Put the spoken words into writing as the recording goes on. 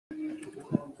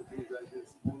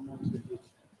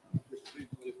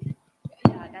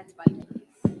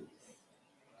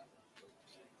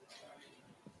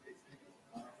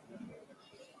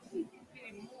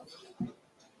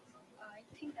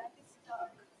think that is stuck.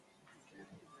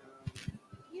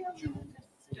 Yeah,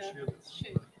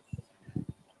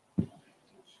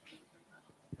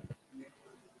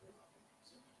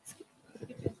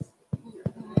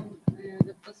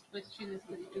 the first question is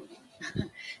going to be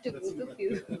to both of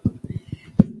you.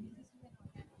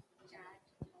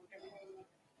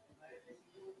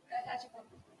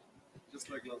 Just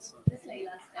like last time. Just like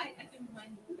last time. I didn't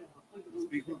mind.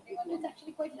 It's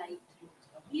actually quite light.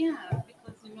 Yeah,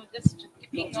 because just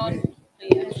keeping on.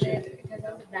 Because of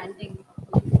the branding.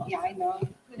 Yeah, I know.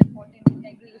 It's important.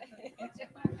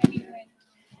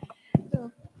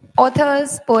 So,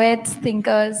 authors, poets,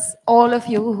 thinkers, all of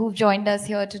you who've joined us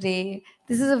here today.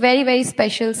 This is a very, very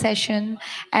special session,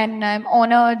 and I'm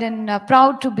honored and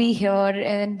proud to be here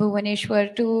in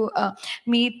Bhubaneswar to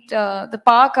meet the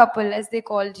power couple, as they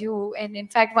called you. And in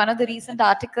fact, one of the recent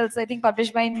articles, I think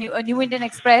published by New Indian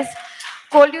Express,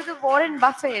 called you the Warren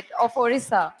Buffett of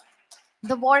Orissa.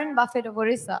 The Warren Buffett of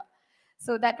Orissa.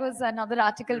 So that was another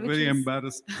article. Which very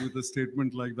embarrassed with a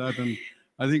statement like that, and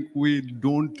I think we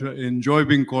don't enjoy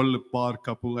being called a power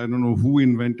couple. I don't know who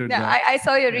invented that. I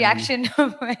saw your reaction.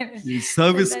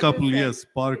 Service couple, yes.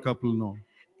 Power couple, no.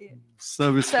 Yeah.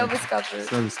 Service couple.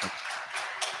 Service couple.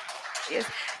 Yes.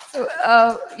 So,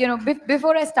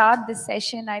 before I start this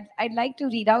session, I'd like to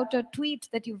read out a tweet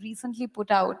that you recently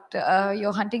put out.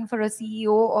 You're hunting for a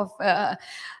CEO of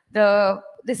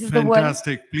this is fantastic. The world.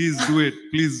 Fantastic. Please do it.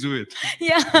 Please do it.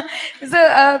 Yeah. So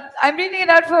I'm reading it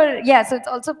out so it's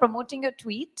also promoting a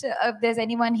tweet. If there's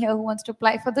anyone here who wants to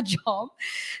apply for the job.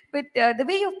 But the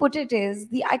way you put it is,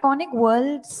 the iconic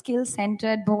World Skills Center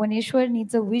at Bhubaneswar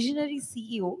needs a visionary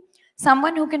CEO.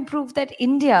 Someone who can prove that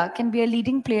India can be a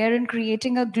leading player in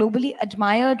creating a globally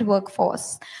admired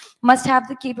workforce. Must have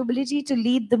the capability to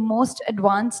lead the most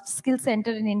advanced skill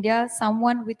center in India,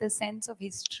 someone with a sense of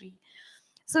history.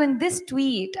 So in this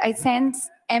tweet, I sense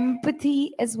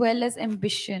empathy as well as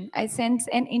ambition. I sense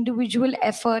an individual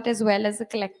effort as well as a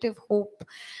collective hope.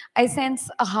 I sense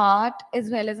a heart as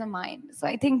well as a mind. So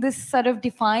I think this sort of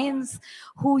defines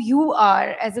who you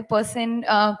are as a person.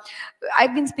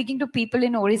 I've been speaking to people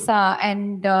in Orissa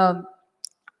and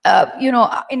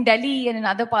in Delhi and in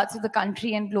other parts of the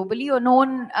country and globally, you're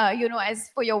known,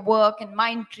 as for your work and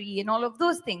Mindtree and all of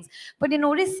those things. But in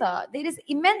Orissa, there is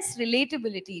immense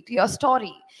relatability to your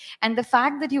story. And the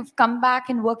fact that you've come back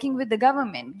and working with the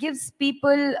government gives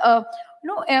people,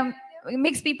 it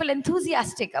makes people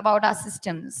enthusiastic about our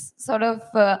systems, sort of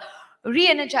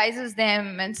re-energizes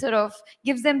them and sort of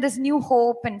gives them this new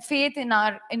hope and faith in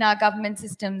our government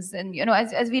systems. And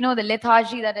as we know, the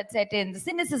lethargy that had set in, the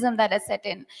cynicism that has set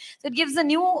in, so it gives a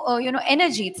new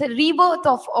energy. It's a rebirth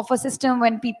of a system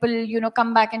when people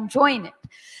come back and join it.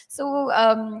 So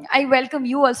I welcome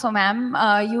you also, ma'am.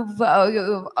 You've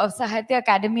a Sahitya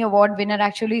Academy Award winner.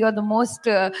 Actually, you're the most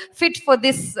fit for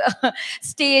this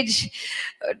stage.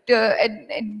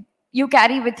 You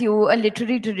carry with you a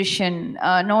literary tradition,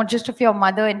 not just of your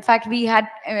mother. In fact, we had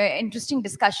interesting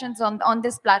discussions on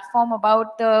this platform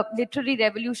about the literary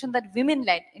revolution that women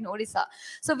led in Orissa.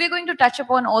 So we're going to touch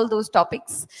upon all those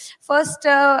topics. First,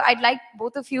 I'd like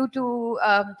both of you to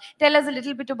tell us a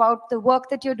little bit about the work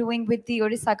that you're doing with the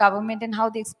Orissa government and how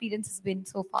the experience has been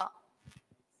so far.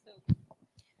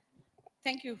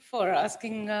 Thank you for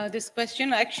asking this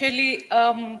question. Actually,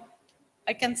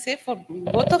 I can say for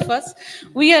both of us,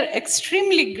 we are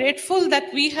extremely grateful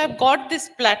that we have got this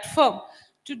platform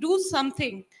to do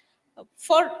something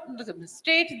for the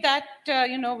state that,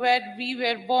 where we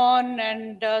were born,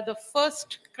 and the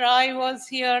first cry was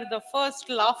here, the first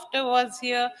laughter was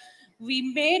here.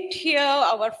 We met here,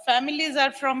 our families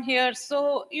are from here.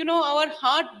 So, our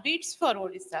heart beats for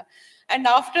Odisha. And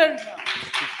after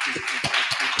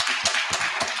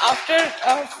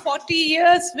 40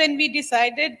 years, when we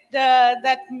decided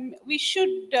that we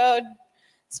should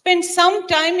spend some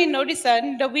time in Odisha,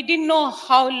 and we didn't know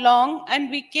how long, and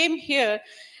we came here,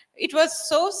 it was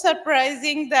so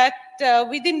surprising that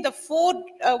within 4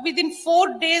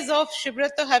 days of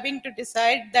Subroto having to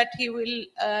decide that he will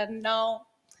now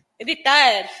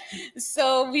retire.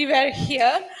 So we were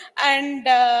here, and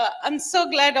I'm so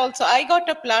glad also I got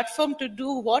a platform to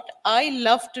do what I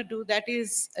love to do, that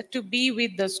is to be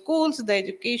with the schools, the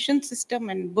education system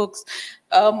and books.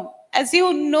 As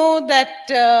you know that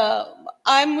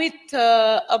I'm with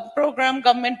a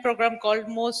government program called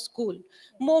Mo School,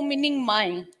 Mo meaning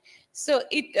mine. So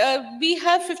we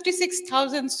have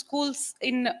 56,000 schools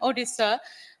in Odisha,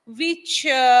 which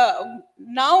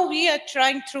now we are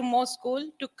trying through Mo School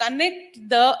to connect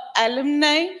the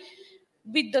alumni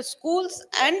with the schools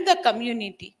and the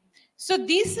community. So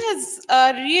this has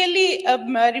really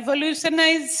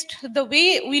revolutionized the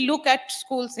way we look at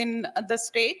schools in the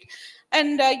state.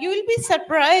 And you will be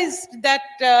surprised that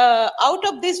out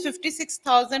of these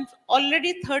 56,000,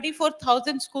 already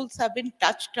 34,000 schools have been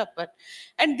touched upon.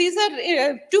 And these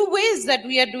are two ways that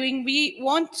we are doing. We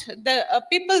want the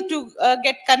people to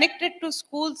get connected to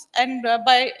schools, and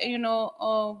by,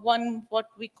 one what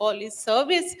we call is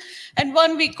service, and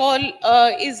one we call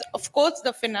is, of course,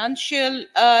 the financial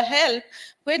help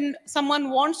when someone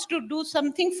wants to do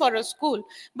something for a school.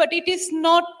 But it is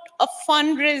not a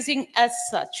fundraising as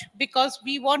such, because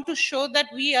we want to show that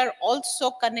we are also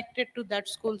connected to that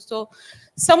school. So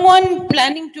someone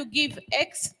planning to give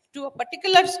X to a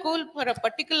particular school for a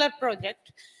particular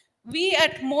project, we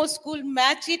at Mo School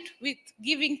match it with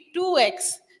giving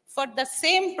 2X for the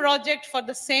same project for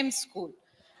the same school.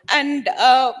 And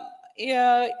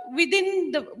we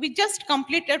just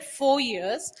completed 4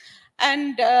 years,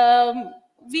 and the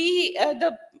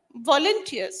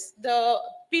volunteers, the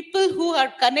people who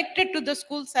are connected to the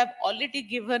schools have already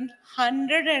given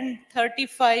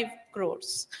 135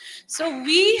 crores. So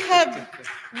we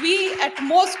at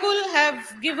Mo School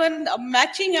have given a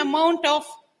matching amount of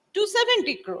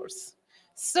 270 crores.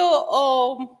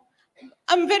 So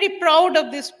I'm very proud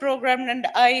of this program, and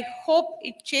I hope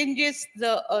it changes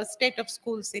the state of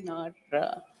schools in our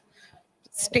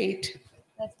state.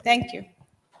 Thank you.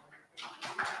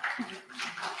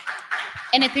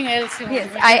 Anything else you want? Yes,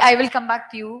 I will come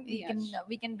back to you.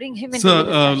 We can bring him into the So,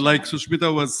 discussion. like Susmita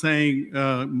was saying,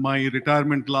 my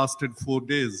retirement lasted 4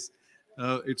 days.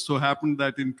 It so happened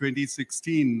that in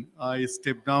 2016, I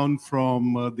stepped down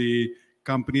from the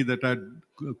company that I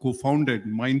co-founded,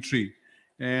 Mindtree.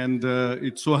 And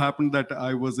it so happened that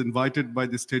I was invited by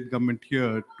the state government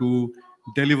here to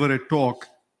deliver a talk.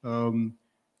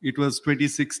 It was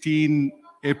 2016,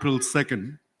 April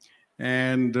 2nd.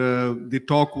 And the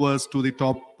talk was to the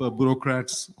top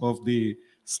bureaucrats of the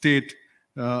state.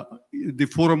 The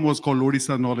forum was called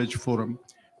Odisha Knowledge Forum,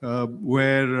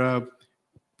 where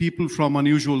people from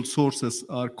unusual sources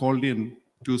are called in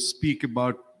to speak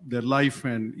about their life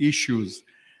and issues.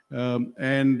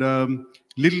 Little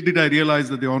did I realize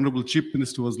that the Honorable Chief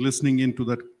Minister was listening into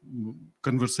that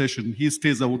conversation. He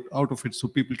stays out of it so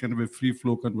people can have a free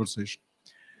flow conversation.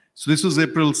 So this was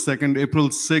April 2nd. April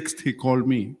 6th, he called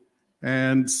me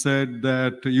and said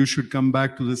that you should come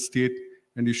back to the state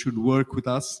and you should work with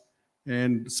us,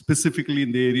 and specifically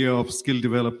in the area of skill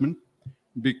development,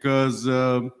 because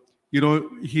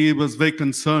he was very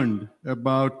concerned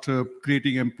about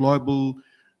creating employable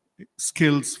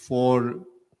skills for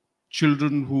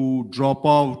children who drop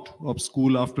out of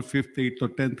school after 5th, 8th, or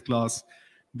 10th class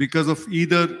because of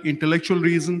either intellectual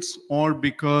reasons or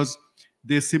because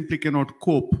they simply cannot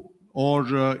cope, or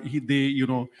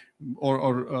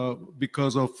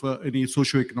because of any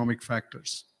socioeconomic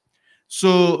factors.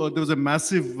 So there was a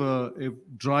massive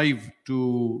drive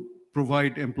to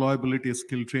provide employability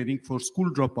skill training for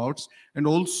school dropouts, and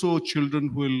also children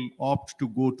who will opt to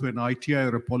go to an ITI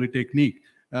or a polytechnic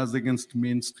as against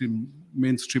mainstream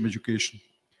education.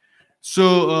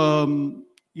 So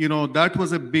that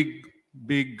was a big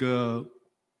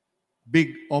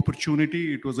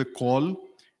opportunity. It was a call,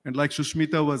 and like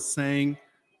Susmita was saying,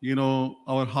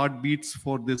 our heart beats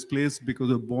for this place because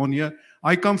we're born here.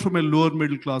 I come from a lower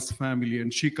middle class family,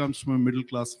 and she comes from a middle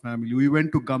class family. We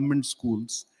went to government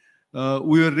schools.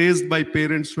 We were raised by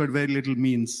parents who had very little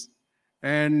means.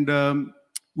 And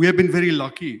we have been very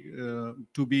lucky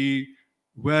to be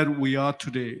where we are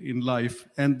today in life.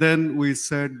 And then we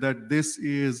said that this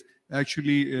is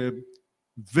actually a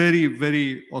very,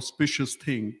 very auspicious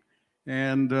thing.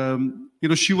 And,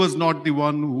 she was not the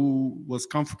one who was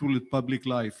comfortable with public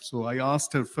life. So I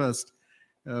asked her first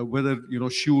whether,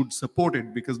 she would support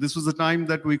it, because this was a time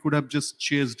that we could have just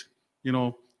chased,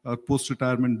 our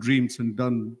post-retirement dreams and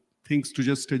done things to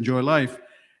just enjoy life.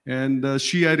 And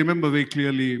I remember very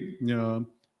clearly,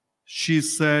 she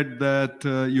said that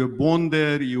you're born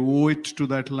there, you owe it to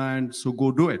that land, so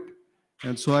go do it.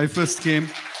 And so I first came.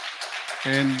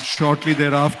 And shortly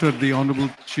thereafter, the Honorable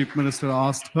Chief Minister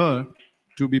asked her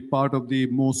to be part of the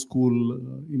Mo School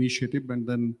initiative. And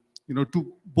then,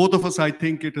 to both of us, I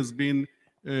think it has been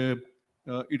a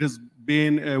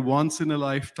once in a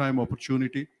lifetime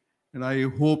opportunity. And I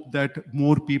hope that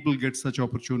more people get such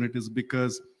opportunities,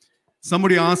 because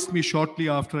somebody asked me shortly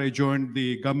after I joined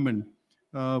the government,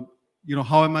 how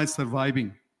am I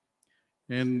surviving?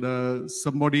 And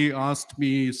somebody asked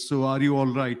me, so are you all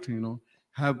right?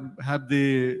 Are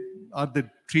they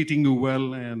treating you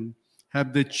well, and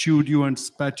have they chewed you and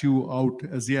spat you out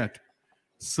as yet?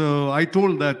 So I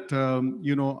told that,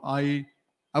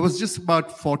 I was just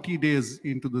about 40 days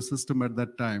into the system at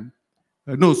that time.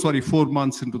 No, sorry, 4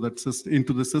 months into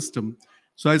the system.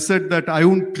 So I said that I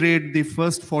won't trade the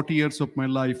first 40 years of my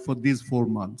life for these 4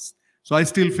 months. So I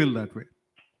still feel that way.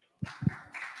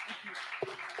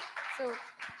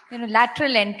 So,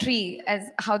 lateral entry, as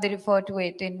how they refer to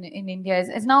it in India,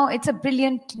 is now, it's a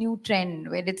brilliant new trend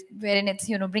wherein it's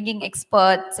bringing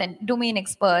experts and domain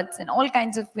experts and all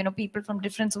kinds of people from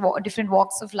different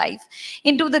walks of life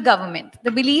into the government.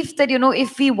 The belief that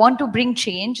if we want to bring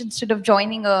change, instead of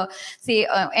joining an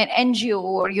NGO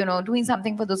or doing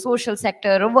something for the social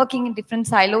sector or working in different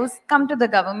silos, come to the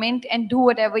government and do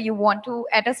whatever you want to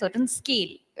at a certain scale.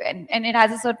 And it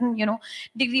has a certain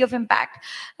degree of impact.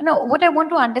 Now, what I want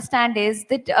to understand is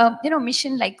that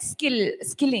mission like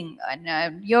skilling,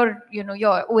 and your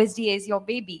OSDA is your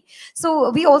baby.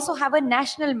 So we also have a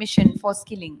national mission for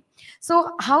skilling.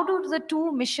 So how do the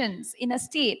two missions in a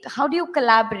state, how do you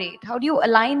collaborate? How do you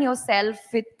align yourself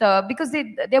with, because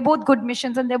they're both good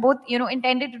missions and they're both,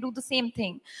 intended to do the same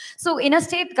thing. So in a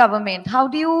state government, how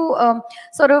do you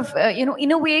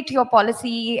innovate your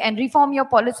policy and reform your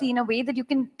policy in a way that you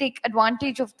can take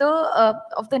advantage of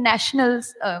the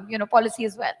national's, policy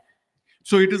as well?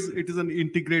 So it is an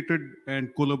integrated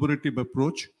and collaborative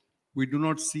approach. We do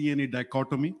not see any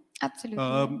dichotomy.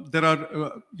 Absolutely. There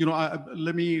are,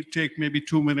 let me take maybe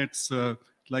 2 minutes.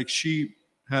 Like she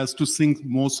has to sing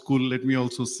more school. Let me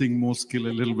also sing more skill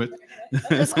a little bit.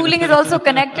 The schooling is also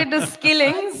connected to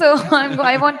skilling. So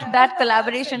I want that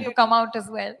collaboration to come out as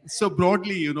well. So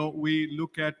broadly, we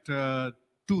look at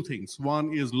two things.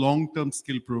 One is long-term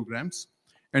skill programs.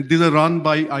 And these are run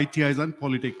by ITIs and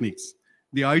polytechnics.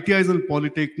 The ITIs and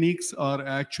polytechnics are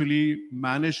actually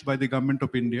managed by the government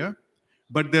of India,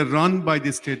 but they're run by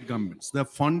the state governments. They're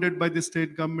funded by the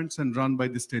state governments and run by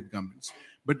the state governments.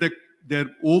 But they're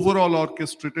overall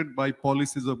orchestrated by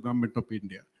policies of government of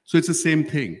India. So it's the same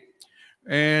thing.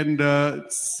 And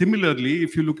similarly,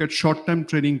 if you look at short-term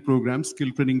training programs,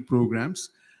 skill training programs,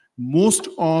 most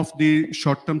of the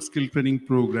short-term skill training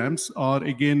programs are,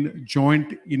 again,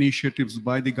 joint initiatives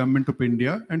by the government of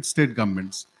India and state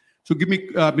governments. So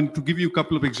to give you a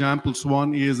couple of examples,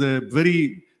 one is a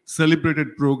very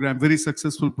celebrated program, very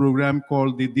successful program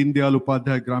called the Deen Dayal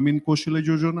Upadhyay Gramin Kaushalya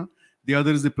Yojana. The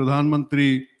other is the Pradhan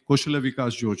Mantri Kaushalya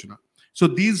Vikas Yojana. So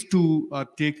these two are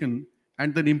taken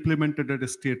and then implemented at a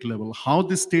state level. How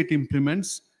the state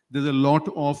implements, there's a lot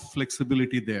of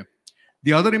flexibility there.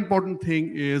 The other important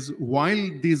thing is, while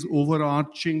these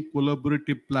overarching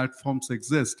collaborative platforms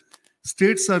exist,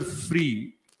 states are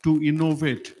free to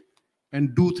innovate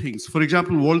and do things. For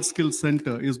example, World Skills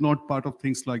Center is not part of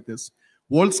things like this.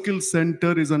 World Skills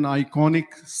Center is an iconic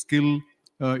skill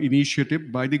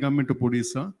initiative by the government of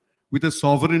Odisha with a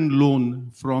sovereign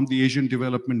loan from the Asian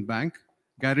Development Bank,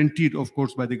 guaranteed, of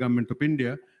course, by the government of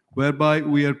India, whereby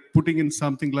we are putting in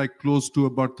something like close to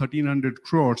about 1,300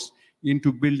 crores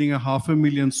into building a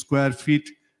 500,000 square feet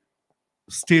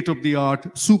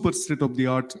state-of-the-art, super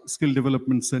state-of-the-art skill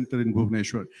development center in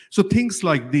Bhubaneswar. So things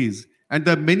like these, and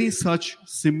there are many such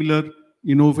similar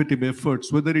innovative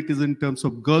efforts, whether it is in terms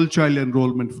of girl-child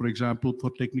enrollment, for example, for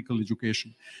technical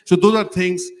education. So those are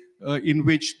things in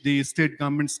which the state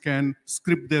governments can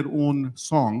script their own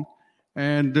song,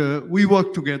 and we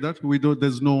work together.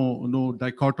 There's no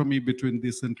dichotomy between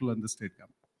the central and the state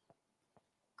government.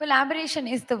 Collaboration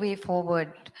is the way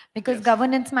forward, because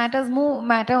governance matters more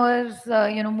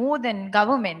than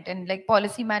government, and like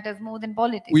policy matters more than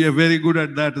politics. We are very good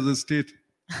at that as a state.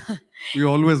 We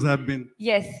always have been.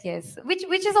 Yes.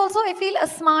 Which is also, I feel, a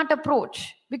smart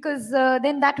approach, because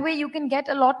then that way you can get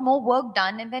a lot more work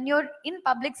done, and then you're in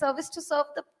public service to serve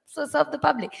the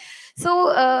public. So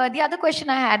the other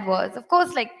question I had was, of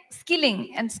course, like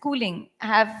skilling and schooling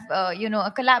have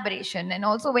a collaboration, and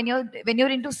also when you're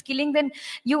into skilling, then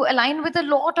you align with a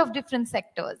lot of different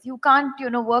sectors. You can't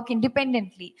work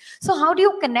independently. So how do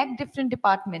you connect different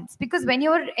departments? Because when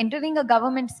you're entering a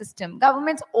government system,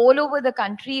 governments all over the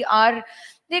country are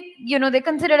they're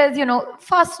considered as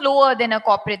far slower than a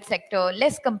corporate sector,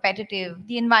 less competitive.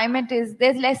 The environment there's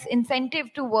less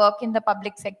incentive to work in the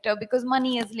public sector because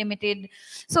money is limited.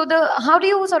 So how do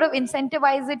you sort of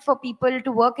incentivize it for people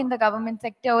to work in the government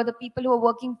sector, or the people who are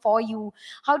working for you?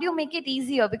 How do you make it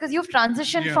easier? Because you've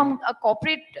transitioned from a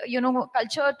corporate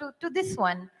culture to this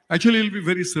one. Actually, you'll be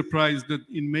very surprised that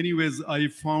in many ways I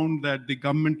found that the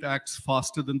government acts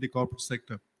faster than the corporate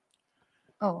sector.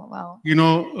 Oh,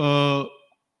 wow.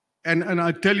 And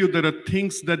I tell you, there are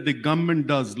things that the government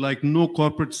does, like no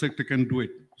corporate sector can do it.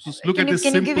 So look at this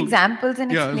simple. Can you give examples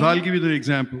and explain? Yeah, I'll give you the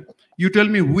example. You tell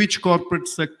me which corporate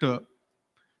sector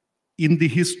in the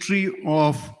history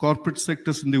of corporate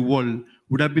sectors in the world,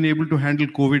 would have been able to handle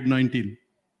COVID-19?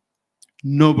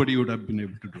 Nobody would have been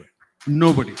able to do it.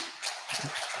 Nobody.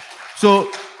 So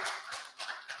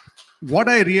what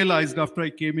I realized after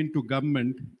I came into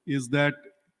government is that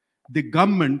the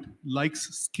government likes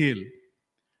scale.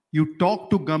 You talk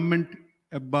to government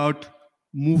about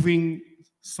moving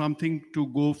something to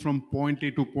go from point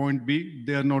A to point B,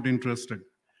 they are not interested.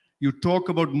 You talk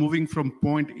about moving from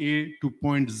point A to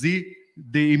point Z,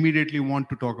 they immediately want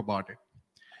to talk about it.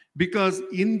 Because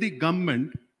in the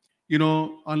government,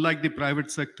 unlike the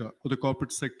private sector or the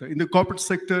corporate sector, in the corporate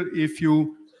sector, if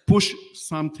you push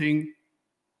something,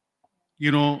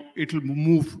 it'll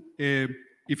move.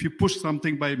 If you push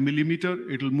something by a millimeter,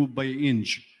 it'll move by an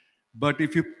inch. But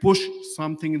if you push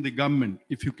something in the government,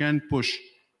 if you can push,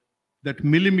 that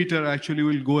millimeter actually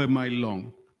will go a mile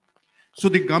long. So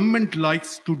the government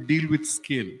likes to deal with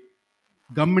scale.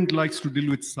 Government likes to deal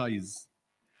with size.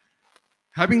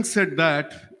 Having said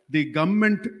that, the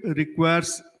government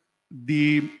requires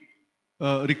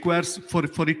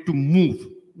for it to move.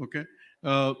 Okay,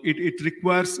 it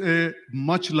requires a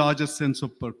much larger sense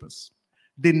of purpose.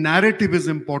 The narrative is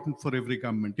important for every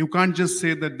government. You can't just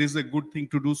say that this is a good thing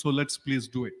to do, so let's please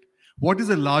do it. What is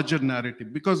a larger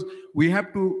narrative? Because we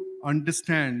have to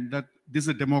understand that this is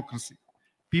a democracy.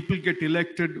 People get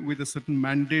elected with a certain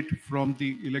mandate from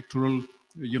the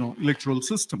electoral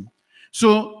system.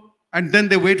 So, and then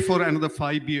they wait for another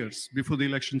 5 years before the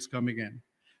elections come again.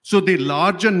 So the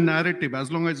larger narrative,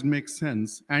 as long as it makes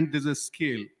sense and there's a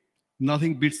scale,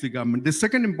 nothing beats the government. The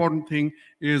second important thing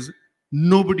is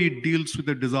nobody deals with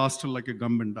a disaster like a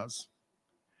government does.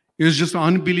 It's just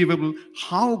unbelievable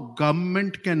how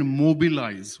government can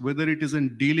mobilize, whether it is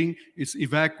in dealing, it's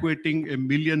evacuating 1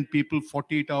 million people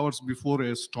 48 hours before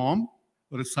a storm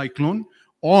or a cyclone,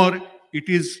 or it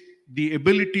is the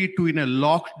ability to, in a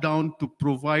lockdown, to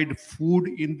provide food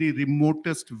in the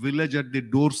remotest village at the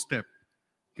doorstep.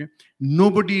 Okay?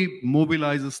 Nobody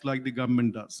mobilizes like the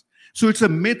government does. So it's a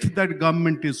myth that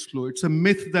government is slow. It's a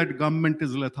myth that government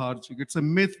is lethargic. It's a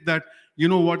myth that,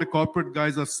 the corporate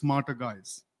guys are smarter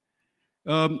guys.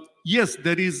 Yes,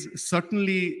 there is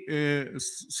certainly a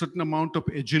certain amount of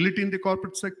agility in the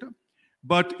corporate sector.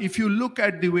 But if you look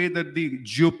at the way that the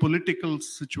geopolitical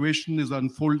situation is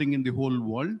unfolding in the whole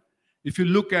world, if you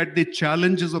look at the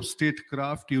challenges of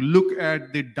statecraft, you look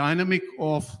at the dynamic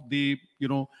of the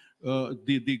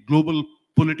global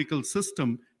political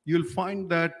system, you'll find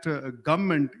that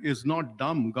government is not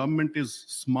dumb. Government is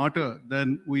smarter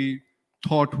than we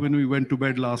thought when we went to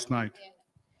bed last night.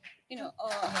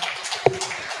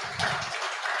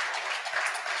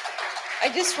 I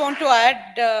just want to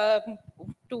add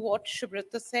to what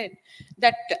Subroto said,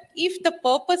 that if the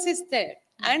purpose is there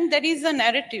and there is a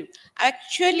narrative,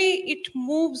 actually it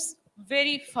moves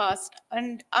very fast.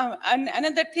 And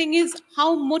another thing is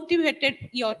how motivated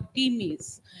your team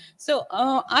is. So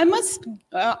I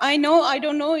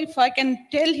don't know if I can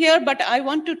tell here, but I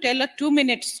want to tell a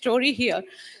 2-minute story here.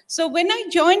 So when I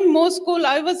joined Mo School,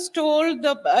 I was told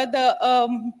the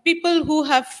people who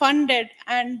have funded,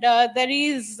 and there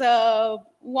is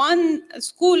one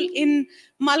school in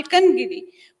Malkangiri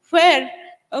where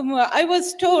I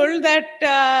was told that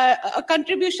a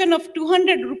contribution of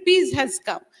 200 rupees has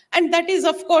come. And that is,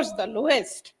 of course, the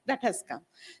lowest that has come.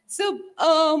 So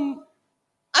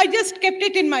I just kept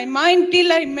it in my mind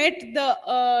till I met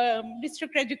the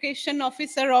district education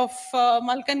officer of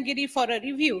Malkangiri for a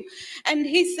review. And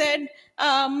he said,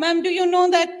 ma'am, do you know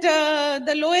that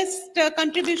the lowest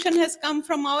contribution has come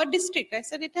from our district? I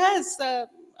said, it has.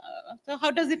 So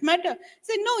how does it matter? He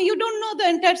said, no, you don't know the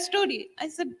entire story. I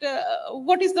said,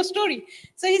 what is the story?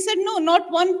 So he said, no,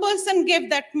 not one person gave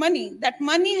that money. That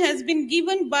money has been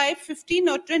given by 15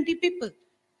 or 20 people.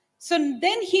 So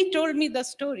then he told me the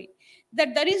story,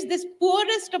 that there is this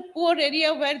poorest of poor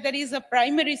area where there is a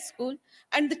primary school,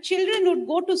 and the children would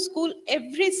go to school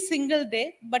every single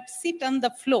day, but sit on the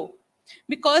floor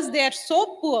because they are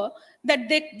so poor that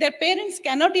their parents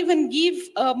cannot even give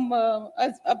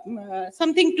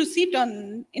something to sit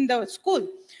on in the school.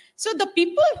 So the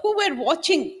people who were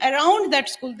watching around that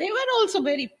school, they were also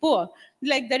very poor,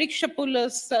 like the rickshaw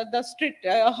pullers, the street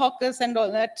hawkers and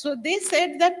all that. So they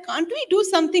said that, can't we do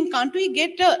something? Can't we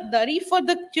get a dari for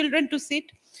the children to sit?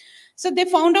 So they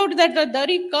found out that the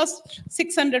dari cost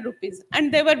 600 rupees.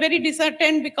 And they were very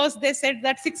disheartened because they said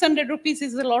that 600 rupees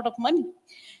is a lot of money.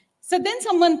 So then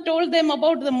someone told them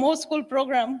about the More School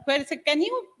program, where I said, can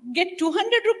you get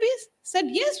 200 rupees? Said,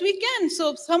 yes, we can.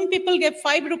 So some people gave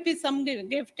 5 rupees, some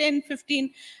gave 10,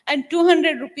 15, and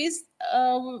 200 rupees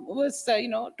was,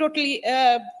 totally,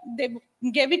 they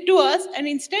gave it to us. And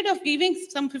instead of giving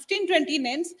some 15, 20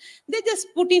 names, they just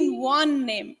put in one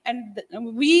name. And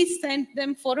we sent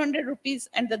them 400 rupees,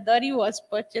 and the dari was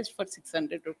purchased for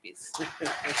 600 rupees.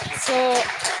 So,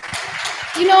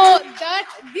 that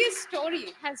this story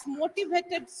has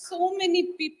motivated so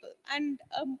many people, and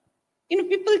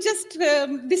people just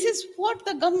this is what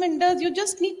the government does. You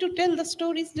just need to tell the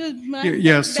stories.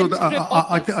 Yes. So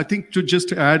I think to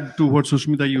just add to what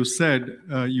Susmita you said,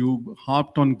 you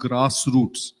harped on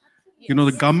grassroots. Yes.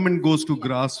 The government goes to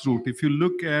grassroots. If you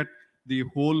look at the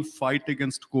whole fight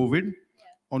against COVID,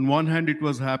 on one hand, it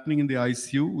was happening in the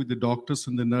ICU with the doctors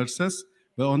and the nurses.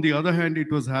 But on the other hand, it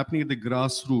was happening at the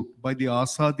grassroots by the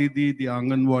Asa Didi, the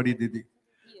Anganwadi Didi.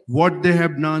 Yes. What they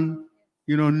have done,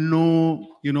 nobody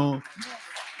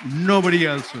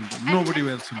else will do. Nobody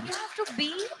else will do. You have to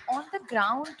be on the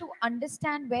ground to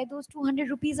understand where those 200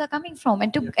 rupees are coming from,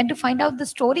 and to find out the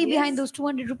story behind those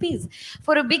 200 rupees.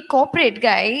 For a big corporate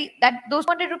guy, that those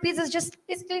 200 rupees is just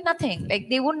basically nothing. Like,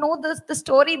 they won't know the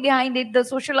story behind it, the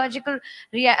sociological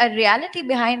reality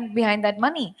behind that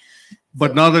money.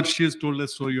 But now that she has told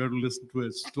us story, you have to listen to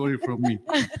a story from me.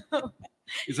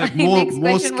 It's like more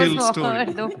skilled story.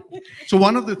 So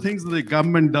one of the things that the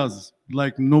government does,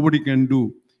 like nobody can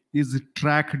do, is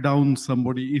track down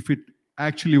somebody if it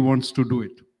actually wants to do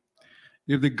it.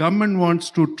 If the government wants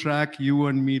to track you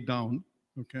and me down,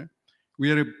 okay,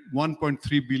 we are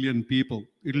 1.3 billion people.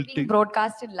 It'll take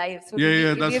broadcasted live. So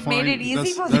that's fine. Made it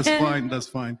easy for that's them. fine. That's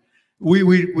fine.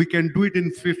 We can do it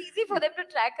in 50. It's easy for them to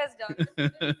track us down.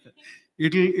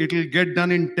 It'll get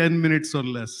done in 10 minutes or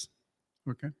less.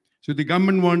 Okay. So the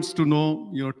government wants to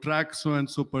know, track so and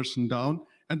so person down.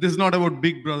 And this is not about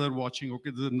Big Brother watching.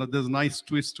 Okay. There's a nice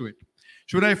twist to it.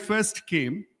 So when I first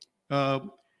came,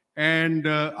 and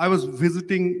I was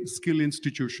visiting skill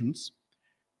institutions,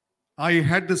 I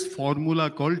had this formula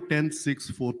called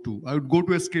 10-6-4-2. I would go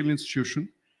to a skill institution,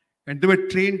 and they were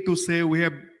trained to say, we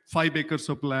have 5 acres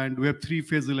of land, we have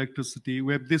 3-phase electricity,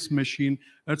 we have this machine.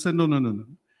 I said, no.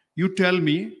 You tell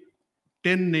me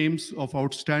 10 names of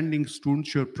outstanding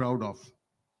students you're proud of.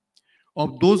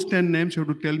 Of those 10 names, you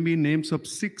have to tell me names of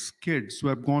 6 kids who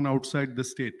have gone outside the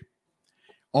state.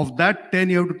 Of that 10,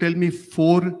 you have to tell me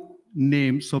 4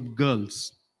 names of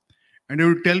girls. And you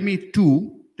have to tell me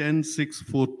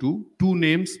 10-6-4-2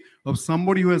 names of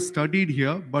somebody who has studied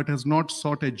here but has not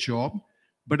sought a job,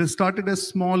 but has started a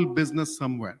small business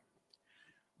somewhere.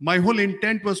 My whole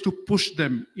intent was to push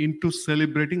them into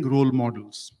celebrating role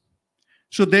models.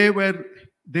 So they went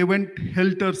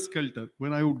helter-skelter.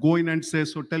 When I would go in and say,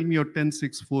 so tell me your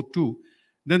 10-6-4-2,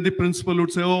 then the principal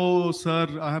would say, oh, sir,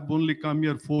 I have only come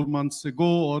here 4 months ago,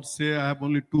 or say I have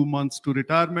only 2 months to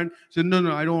retirement. So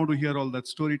no, I don't want to hear all that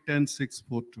story,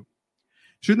 10-6-4-2.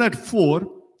 So in that 4,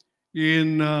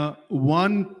 in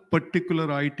one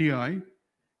particular ITI,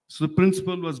 so the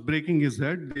principal was breaking his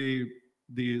head.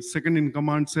 The second in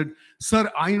command said,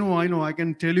 sir, I know, I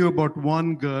can tell you about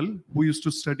one girl who used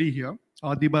to study here,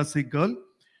 Adivasi girl,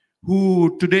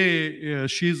 who today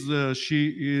she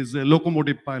is a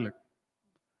locomotive pilot.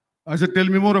 I said, tell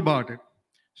me more about it.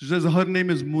 She says, her name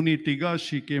is Muni Tiga.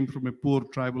 She came from a poor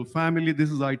tribal family. This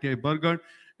is ITI Burger.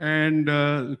 And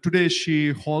today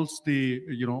she hauls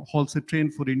a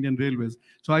train for Indian Railways.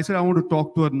 So I said, I want to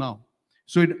talk to her now.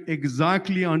 So in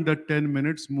exactly under 10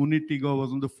 minutes, Muni Tiga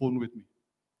was on the phone with me.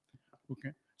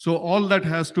 Okay. So all that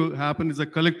has to happen is the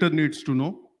collector needs to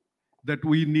know that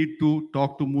we need to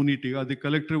talk to Muni Tiga. The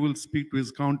collector will speak to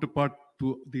his counterpart,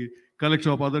 to the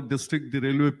collector of other district. The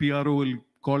railway PRO will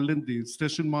call in. The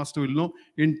station master will know.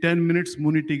 In 10 minutes,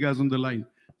 Muni Tiga is on the line.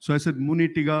 So I said, Muni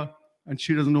Tiga, and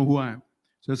she doesn't know who I am.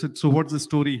 So I said, so what's the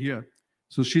story here?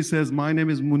 So she says, my name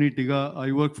is Muni Tiga.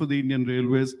 I work for the Indian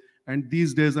Railways. And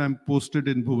these days I'm posted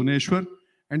in Bhubaneswar.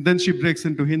 And then she breaks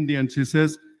into Hindi and she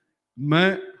says,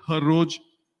 मैं हर रोज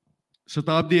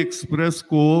शताब्दी express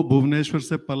को भुवनेश्वर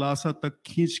से पलासा तक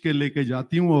खींच के लेके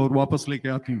जाती हूँ और वापस लेके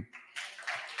आती हूँ.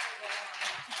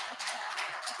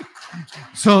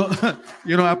 So,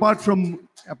 apart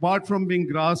from being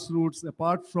grassroots,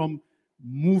 apart from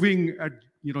moving at,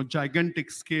 gigantic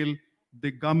scale,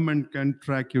 the government can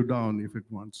track you down if it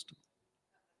wants to.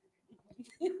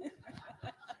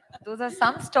 Those are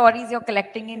some stories you're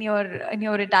collecting in your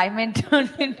retirement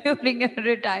during your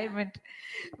retirement,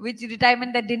 which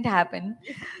retirement that didn't happen.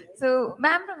 So,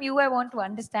 ma'am, from you, I want to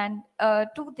understand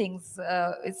two things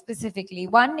specifically.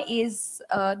 One is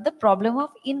the problem of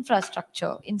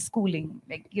infrastructure in schooling.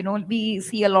 Like, we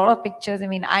see a lot of pictures. I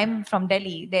mean, I'm from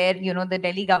Delhi. There, the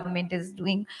Delhi government is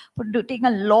taking a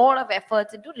lot of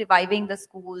efforts into reviving the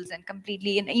schools and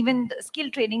completely, and even skill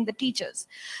training the teachers.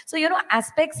 So,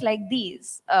 aspects like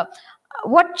these.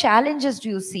 What challenges do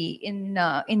you see in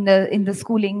the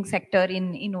schooling sector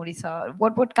in Odisha?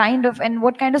 What kind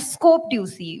of scope do you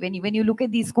see when you look at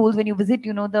these schools, when you visit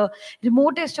the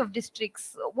remotest of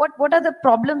districts? What are the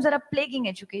problems that are plaguing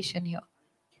education here?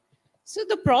 So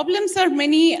the problems are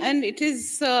many, and it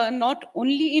is not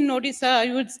only in Odisha.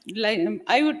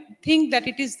 I would think that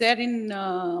it is there in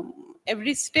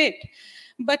every state.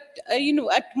 But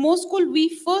at most school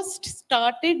we first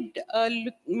started,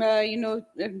 to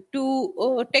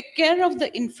take care of the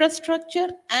infrastructure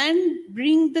and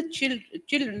bring the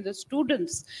children, the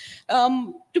students,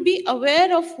 to be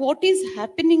aware of what is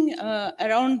happening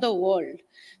around the world.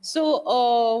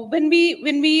 So when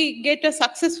we get a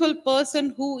successful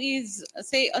person who is,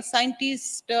 say, a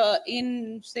scientist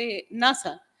in, say,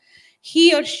 NASA,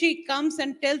 he or she comes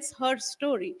and tells her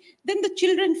story, then the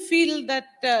children feel that,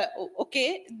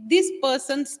 okay, this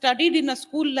person studied in a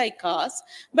school like us,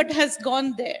 but has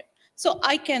gone there, so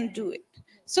I can do it.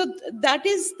 So that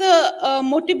is the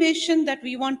motivation that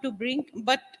we want to bring.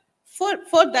 But for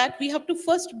that, we have to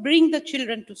first bring the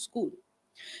children to school.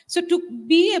 So to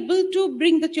be able to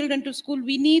bring the children to school,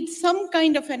 we need some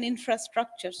kind of an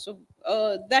infrastructure. So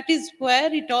that is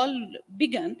where it all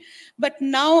began. But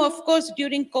now, of course,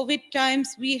 during COVID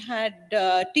times, we had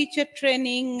teacher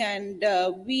training, and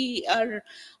we are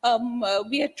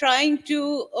trying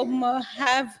to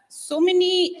have so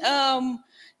many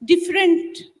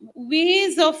different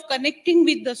ways of connecting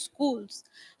with the schools,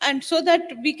 and so that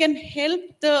we can help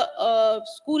the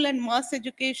school and mass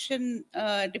education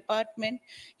department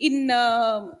in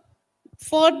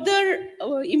further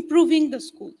improving the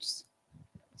schools.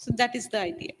 So that is the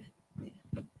idea.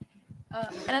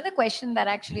 Another question that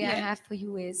actually I have for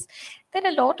you is that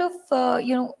a lot of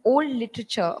old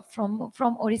literature from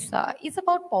Orissa is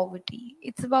about poverty.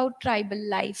 It's about tribal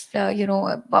life,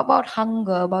 about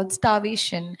hunger, about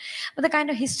starvation, but the kind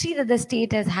of history that the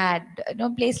state has had. A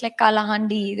place like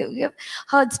Kalahandi, we have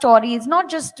heard stories, not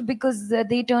just because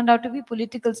they turned out to be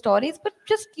political stories, but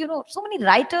just so many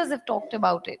writers have talked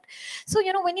about it. So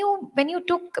when you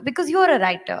took, because you are a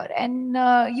writer and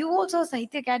you also a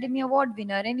Sahitya Academy Award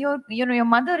winner, and your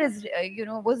mother is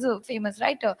was a famous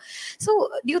writer.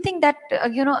 So do you think that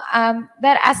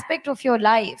that aspect of your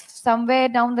life, somewhere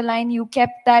down the line, you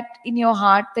kept that in your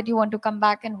heart, that you want to come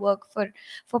back and work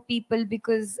for people,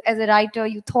 because as a writer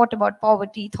you thought about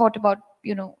poverty, thought about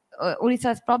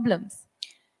Odisha's problems?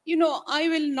 I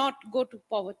will not go to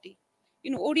poverty.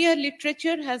 Odia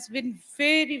literature has been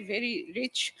very, very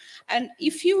rich. And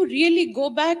if you really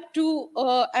go back to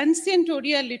ancient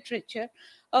Odia literature,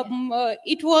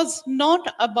 it was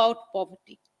not about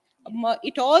poverty.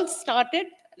 It all started,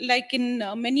 like in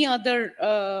many other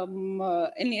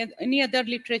any other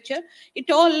literature, it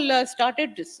all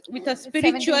started with a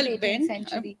spiritual 17th, 18th bent.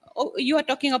 century. You are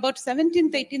talking about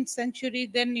 17th, 18th century.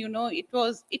 Then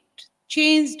it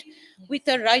changed with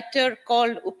a writer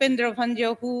called Upendra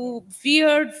Bhanja, who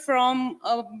veered from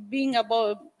being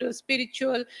about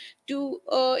spiritual to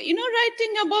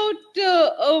writing about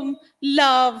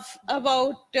love,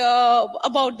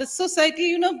 about the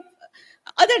society,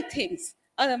 other things,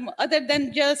 other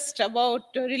than just about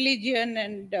religion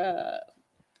and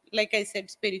like I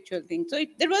said, spiritual things. So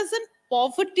there wasn't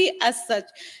poverty as such.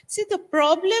 See, the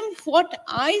problem, what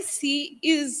I see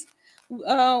is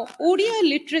Odia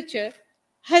literature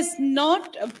has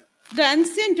not, the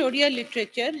ancient Odia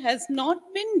literature has not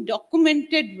been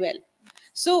documented well.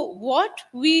 So what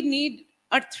we need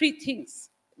are three things.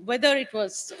 Whether it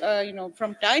was,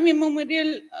 from time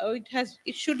immemorial,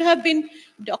 it should have been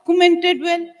documented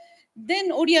well.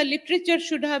 Then Odia literature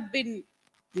should have been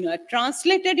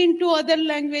translated into other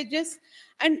languages.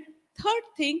 And third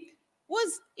thing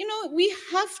was, we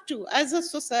have to, as a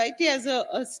society, as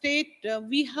a state,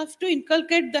 we have to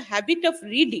inculcate the habit of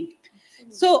reading.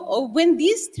 So when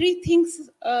these three things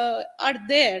are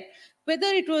there, whether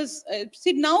it was,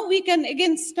 see, now we can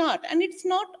again start, and it's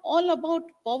not all about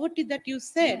poverty that you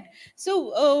said.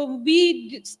 So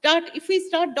if we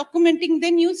start documenting,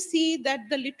 then you see that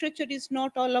the literature is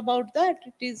not all about that.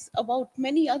 It is about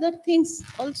many other things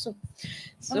also.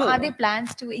 So Are there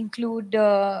plans to include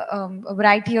a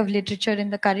variety of literature in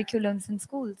the curriculums in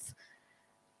schools?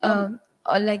 Or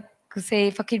like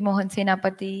say Fakir Mohan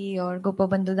Senapati or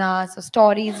Gopabandhu Das, or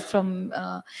stories from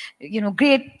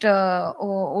great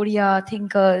Odia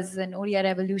thinkers and Odia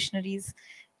revolutionaries?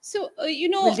 So,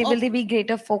 will they be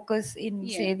greater focus in,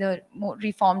 Yeah. say, the more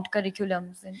reformed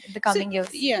curriculums in the coming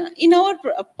years? Yeah, in our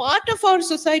part of our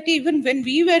society, even when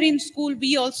we were in school,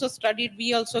 we also studied,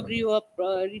 we also grew up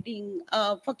reading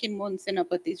Fakir Mohan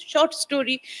Senapati's short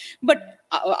story. But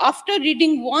after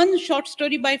reading one short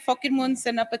story by Fakir Mohan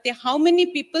Senapati, how many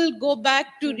people go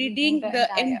back to reading the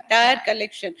entire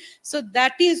collection? So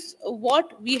that is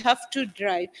what we have to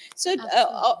drive. So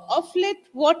of late,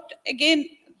 what again,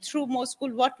 through Mo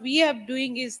School, what we are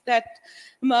doing is that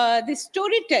the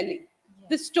storytelling.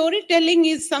 The storytelling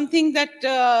is something that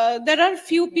there are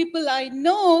few people I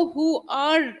know who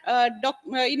are,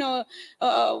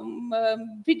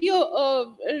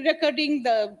 video recording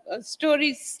the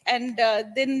stories, and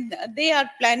then they are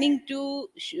planning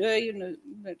to,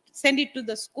 send it to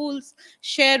the schools,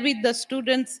 share with the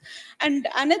students. And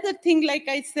another thing, like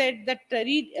I said, that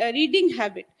reading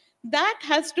habit, that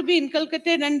has to be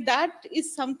inculcated, and that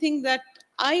is something that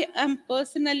I am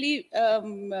personally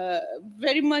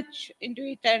very much into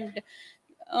it. And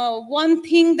one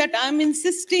thing that I'm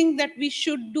insisting that we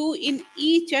should do in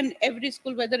each and every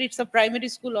school, whether it's a primary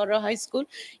school or a high school,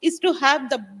 is to have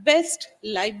the best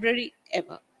library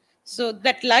ever. So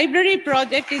that library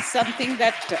project is something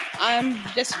that I'm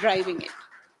just driving it,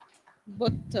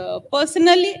 both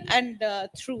personally and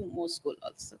through Mo School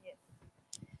also.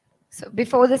 So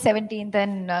before the 17th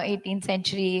and 18th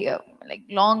century, like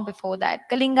long before that,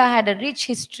 Kalinga had a rich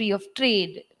history of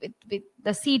trade with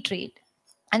the sea trade.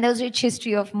 And there was a rich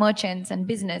history of merchants and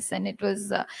business. And it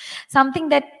was something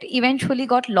that eventually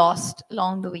got lost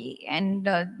along the way. And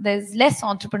there's less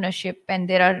entrepreneurship. And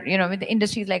there are, with the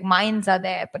industries like mines are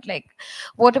there. But like,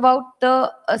 what about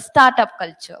the startup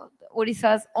culture,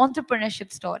 Odisha's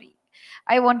entrepreneurship story?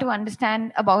 I want to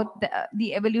understand about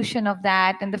the evolution of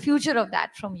that and the future of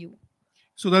that from you.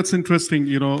 So that's interesting.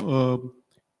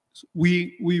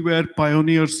 We were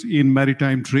pioneers in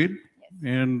maritime trade,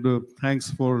 and thanks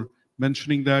for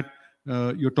mentioning that.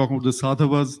 You're talking about the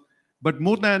Sadhavas, but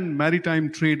more than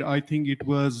maritime trade, I think it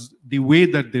was the way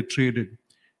that they traded.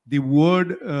 The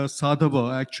word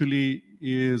Sadhava actually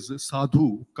is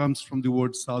sadhu, comes from the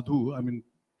word sadhu. I mean,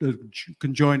 the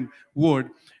conjoined word,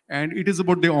 and it is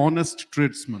about the honest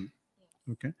tradesman.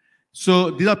 Okay.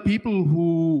 So these are people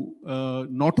who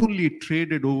not only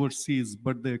traded overseas,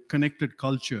 but they connected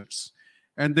cultures.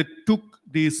 And they took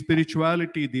the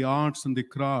spirituality, the arts, and the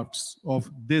crafts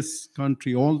of this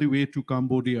country all the way to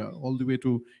Cambodia, all the way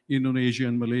to Indonesia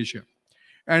and Malaysia.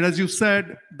 And as you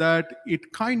said, that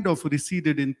it kind of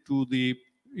receded into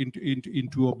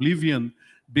oblivion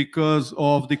because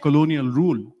of the colonial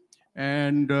rule.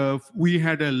 And we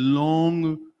had a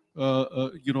long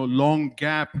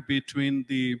gap between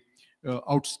the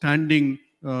outstanding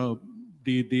work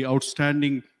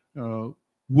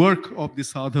of the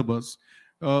Sadhavas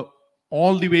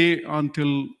all the way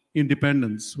until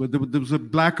independence, where there was a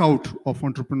blackout of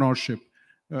entrepreneurship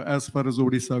as far as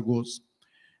Odisha goes.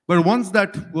 But once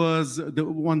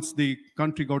the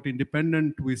country got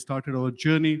independent, we started our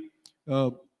journey.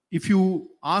 If you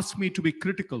ask me to be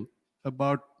critical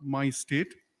about my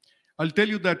state, I'll tell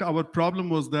you that our problem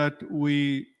was that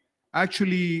we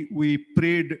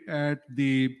prayed at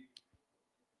the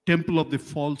temple of the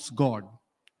false god.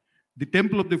 The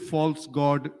temple of the false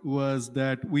god was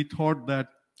that we thought that,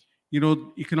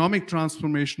 economic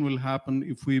transformation will happen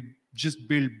if we just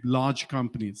build large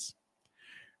companies,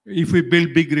 if we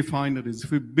build big refineries,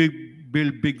 if we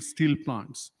build big steel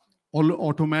plants.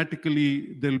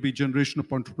 Automatically there'll be generation of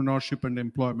entrepreneurship and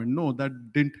employment. No,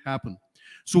 that didn't happen.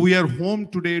 So we are home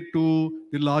today to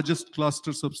the largest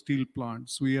clusters of steel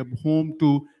plants. We are home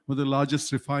to one of the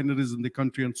largest refineries in the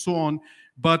country and so on.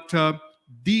 But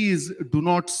these do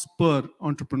not spur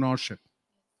entrepreneurship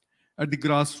at the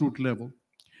grassroots level.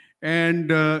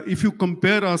 And if you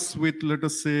compare us with, let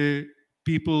us say,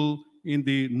 people in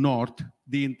the north,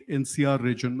 the NCR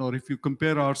region, or if you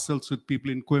compare ourselves with people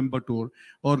in Coimbatore,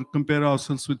 or compare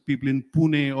ourselves with people in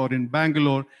Pune or in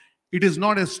Bangalore, it is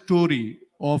not a story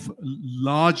of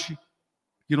large,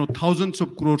 thousands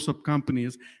of crores of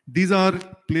companies. These are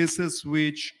places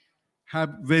which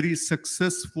have very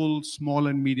successful small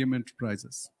and medium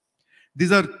enterprises.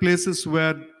 These are places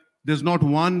where there's not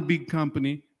one big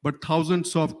company, but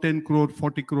thousands of 10 crore,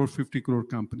 40 crore, 50 crore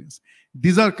companies.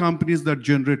 These are companies that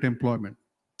generate employment.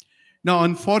 Now,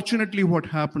 unfortunately, what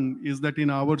happened is that in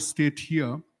our state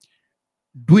here,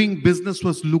 doing business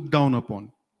was looked down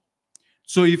upon.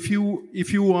 So if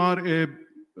you are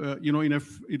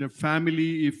in a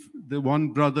family, if the one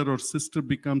brother or sister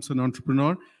becomes an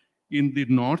entrepreneur, in the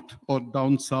north or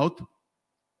down south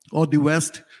or the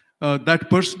west, that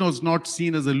person was not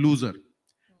seen as a loser.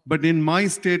 But in my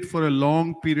state, for a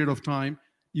long period of time,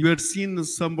 you had seen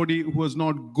as somebody who was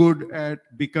not good at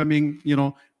becoming,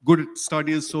 good at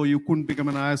studies. So you couldn't become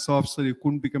an IS officer, you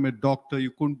couldn't become a doctor,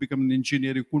 you couldn't become an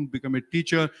engineer, you couldn't become a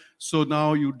teacher. So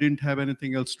now you didn't have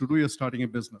anything else to do. You're starting a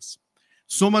business.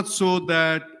 So much so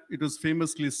that it was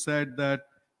famously said that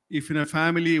if in a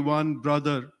family one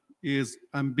brother is,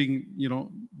 I'm being,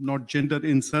 not gender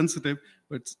insensitive,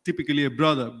 but it's typically a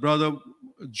brother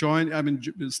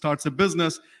starts a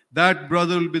business, that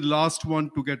brother will be the last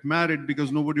one to get married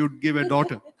because nobody would give a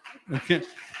daughter. Okay.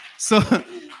 So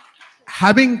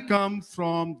having come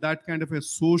from that kind of a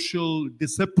social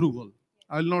disapproval,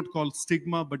 I'll not call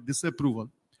stigma, but disapproval.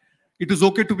 It is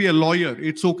okay to be a lawyer.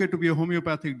 It's okay to be a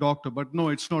homeopathic doctor, but no,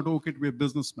 it's not okay to be a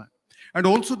businessman. And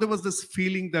also there was this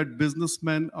feeling that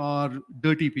businessmen are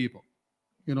dirty people.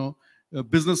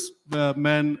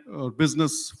 Businessmen or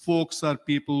business folks are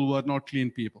people who are not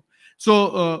clean people.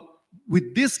 So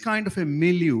with this kind of a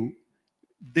milieu,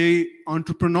 the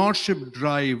entrepreneurship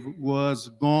drive was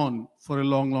gone for a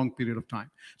long, long period of time.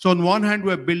 So on one hand,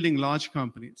 we're building large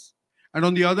companies. And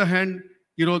on the other hand,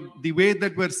 the way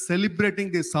that we're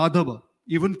celebrating the Sadhava,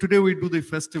 even today we do the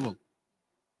festival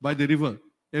by the river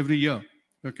every year,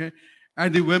 okay?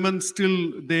 And the women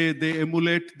still, they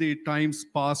emulate the times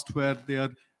past where they are,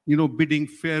 bidding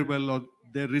farewell, or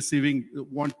they're receiving,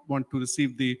 want to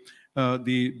receive the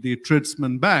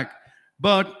tradesman back.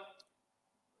 But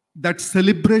that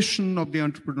celebration of the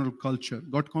entrepreneurial culture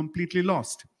got completely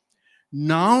lost.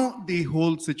 Now the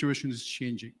whole situation is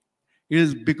changing. It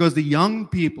is because the young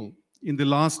people in the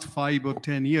last 5 or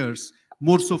 10 years,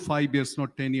 more so 5 years,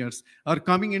 not 10 years, are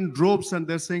coming in droves and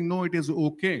they're saying, no, it is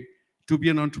okay to be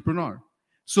an entrepreneur.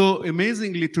 So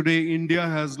amazingly, today, India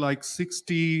has like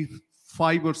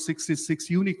 65 or 66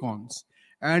 unicorns.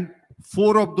 And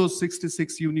 4 of those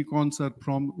 66 unicorns are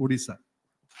from Odisha.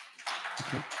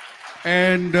 Okay.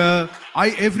 And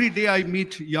every day I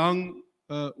meet young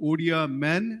Odia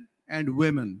men and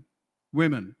women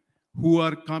who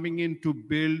are coming in to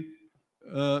build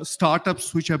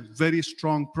startups which have very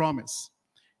strong promise.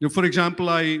 For example,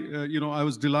 I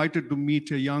was delighted to meet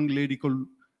a young lady called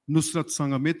Nusrat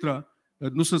Sangamitra.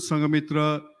 Nusrat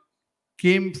Sangamitra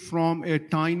came from a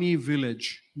tiny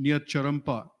village near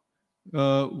Charampa,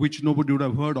 which nobody would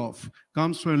have heard of.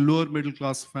 Comes from a lower middle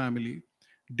class family.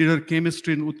 Did her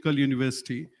chemistry in Utkal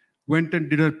University. Went and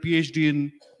did her PhD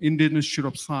in Indian Institute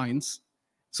of Science.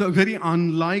 So a very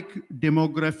unlike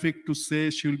demographic to say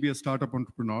she will be a startup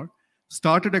entrepreneur.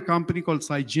 Started a company called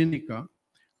Cygenica.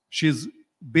 She's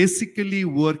basically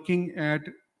working at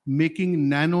making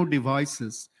nano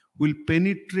devices will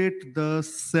penetrate the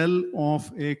cell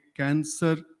of a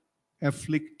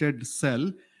cancer-afflicted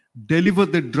cell, deliver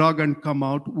the drug and come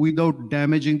out without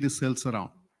damaging the cells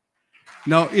around.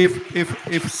 Now, if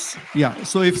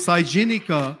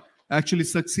Cygenica actually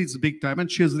succeeds big time,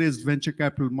 and she has raised venture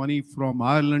capital money from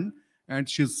Ireland, and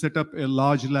she's set up a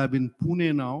large lab in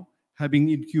Pune now, having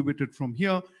incubated from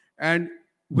here. And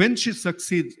when she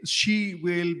succeeds, she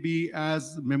will be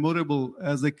as memorable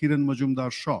as a Kiran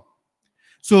Majumdar shop.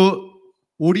 So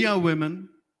Odia women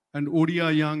and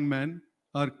Odia young men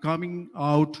are coming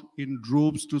out in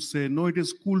droves to say, no, it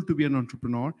is cool to be an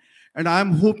entrepreneur. And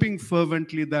I'm hoping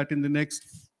fervently that in the next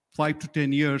 5 to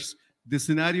 10 years, the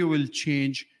scenario will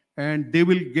change and they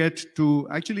will get to,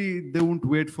 actually, they won't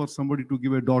wait for somebody to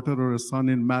give a daughter or a son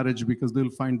in marriage because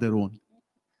they'll find their own.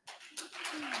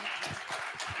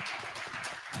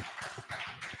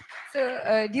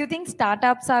 So do you think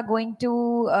startups are going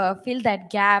to fill that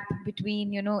gap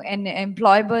between, an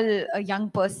employable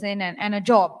young person and a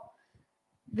job?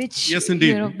 Which, yes,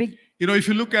 indeed. If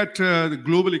you look at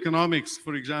global economics,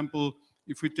 for example,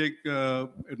 if we take an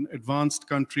advanced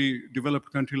country,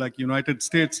 developed country like United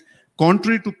States,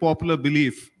 contrary to popular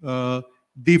belief,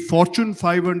 the Fortune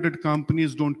 500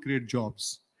 companies don't create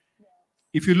jobs.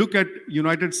 If you look at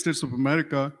United States of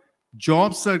America,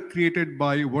 jobs are created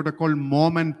by what are called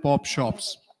mom and pop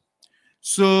shops.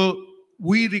 So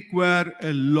we require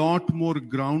a lot more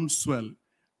groundswell.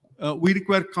 We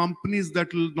require companies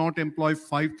that will not employ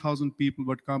 5,000 people,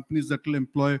 but companies that will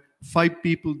employ 5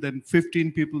 people, then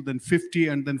 15 people, then 50,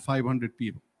 and then 500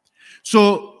 people.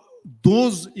 So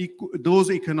those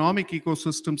economic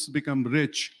ecosystems become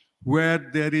rich where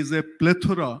there is a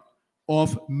plethora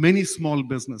of many small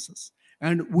businesses.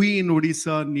 And we in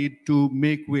Odisha need to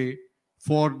make way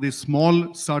for the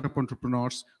small startup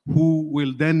entrepreneurs who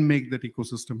will then make that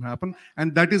ecosystem happen.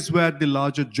 And that is where the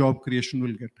larger job creation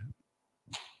will get.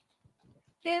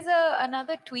 There's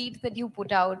another tweet that you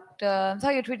put out. So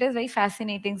your Twitter is very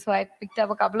fascinating. So I picked up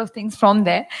a couple of things from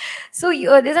there. So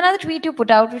there's another tweet you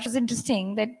put out, which was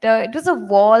interesting. That it was a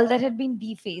wall that had been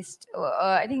defaced.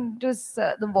 I think it was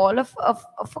the wall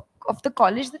of the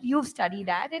college that you've studied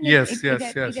at, and Yes, yes,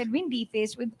 it yes. had been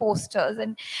defaced with posters,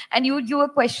 and you were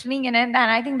questioning, and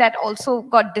I think that also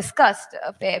got discussed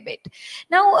a fair bit.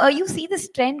 Now, you see this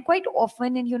trend quite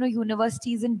often in,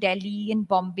 universities in Delhi, in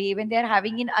Bombay, when they're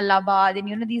having in Allahabad,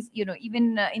 and, these,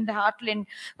 even in the heartland,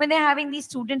 when they're having these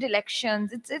student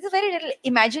elections. It's a very little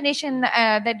imagination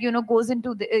that, goes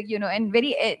into the, and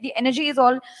very, the energy is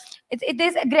all,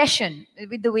 there's aggression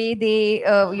with the way they,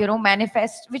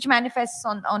 manifest, which manifests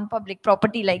on public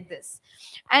property like this.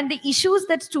 And the issues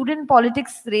that student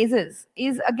politics raises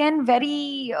is again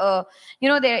very, there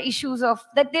are issues of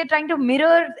that they're trying to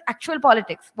mirror actual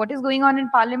politics. What is going on in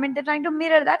parliament, they're trying to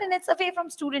mirror that, and it's away from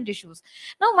student issues.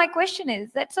 Now, my question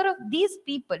is that sort of these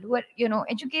people who are,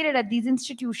 educated at these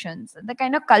institutions, the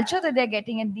kind of culture that they're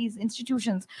getting in these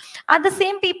institutions are the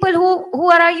same people who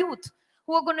are our youth,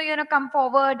 who are going to, come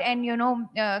forward and,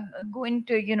 go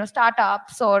into,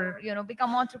 startups or,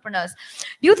 become entrepreneurs.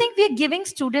 Do you think we are giving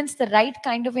students the right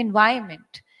kind of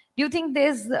environment? Do you think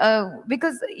there's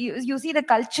because you see the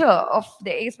culture of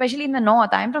especially in the north.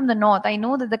 I'm from the north. I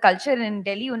know that the culture in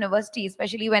Delhi University,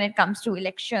 especially when it comes to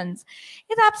elections,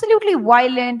 is absolutely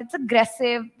violent. It's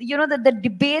aggressive. That the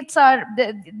debates are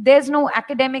there's no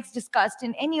academics discussed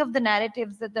in any of the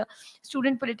narratives that the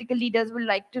student political leaders would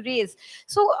like to raise.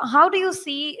 So how do you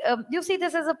see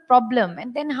this as a problem,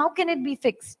 and then how can it be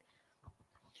fixed?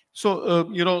 So,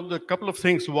 the couple of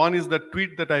things. One is that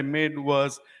tweet that I made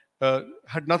was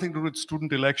had nothing to do with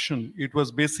student election. It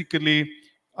was basically,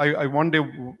 I one day,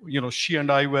 she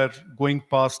and I were going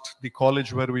past the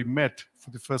college where we met for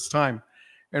the first time,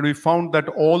 and we found that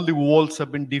all the walls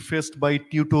have been defaced by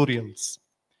tutorials.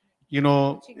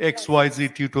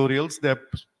 XYZ tutorials. They have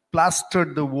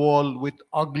plastered the wall with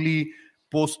ugly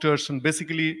posters, and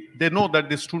basically they know that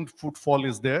the student footfall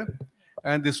is there,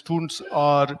 and the students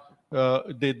are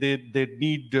they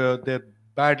need they're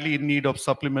badly in need of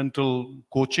supplemental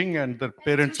coaching, and their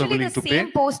parents are willing to pay. Usually the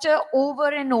same poster over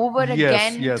and over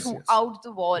again throughout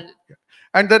the wall.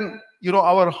 And then,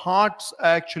 our hearts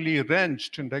actually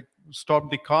wrenched, and I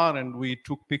stopped the car and we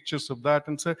took pictures of that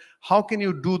and said, how can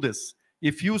you do this?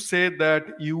 If you say that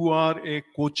you are a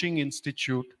coaching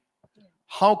institute,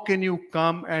 how can you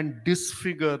come and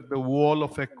disfigure the wall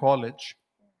of a college?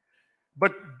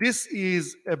 But this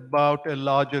is about a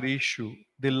larger issue.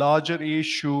 The larger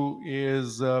issue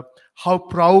is how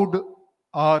proud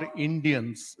are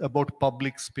Indians about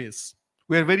public space.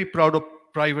 We are very proud of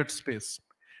private space.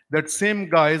 That same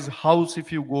guy's house,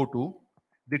 if you go to,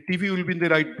 the TV will be in the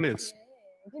right place.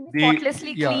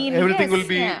 Spotlessly clean. Everything will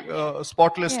be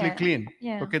spotlessly clean.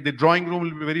 Yeah. Okay, the drawing room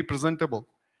will be very presentable.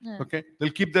 Okay, they'll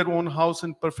keep their own house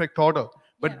in perfect order,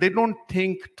 but they don't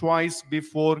think twice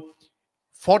before,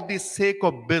 for the sake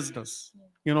of business,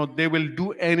 they will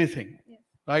do anything,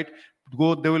 right?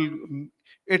 They will.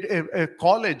 A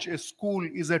college, a school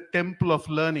is a temple of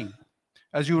learning.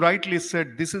 As you rightly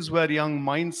said, this is where young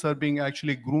minds are being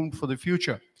actually groomed for the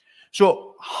future.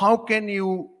 So how can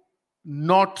you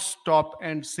not stop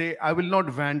and say, I will not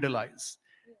vandalize?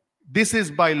 This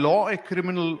is by law a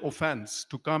criminal offense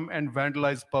to come and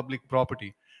vandalize public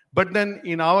property. But then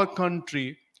in our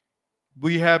country,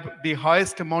 we have the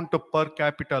highest amount of per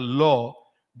capita law,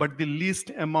 but the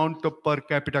least amount of per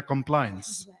capita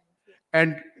compliance.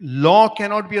 And law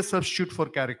cannot be a substitute for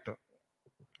character.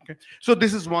 Okay? So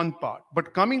this is one part.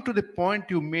 But coming to the point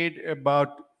you made about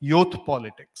youth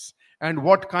politics and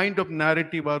what kind of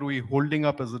narrative are we holding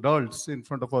up as adults in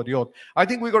front of our youth, I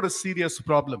think we got a serious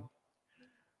problem.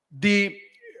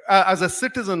 As a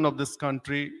citizen of this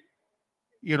country,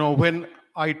 when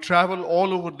I travel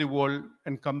all over the world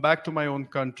and come back to my own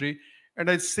country, and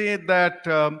I say that,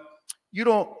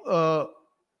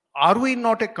 are we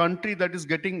not a country that is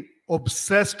getting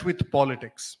obsessed with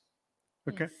politics?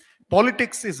 Okay. Yes.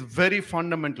 Politics is very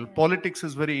fundamental. Politics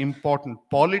is very important.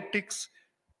 Politics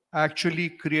actually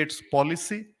creates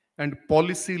policy, and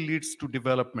policy leads to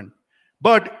development.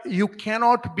 But you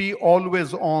cannot be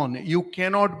always on. You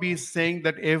cannot be saying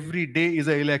that every day is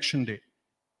an election day.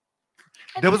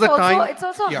 And there was a time. It's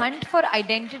also a hunt for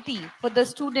identity for the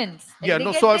students. Like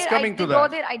so I was coming to that. They draw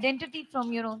their identity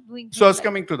from, doing. So I was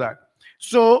coming to that.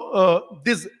 So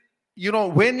this,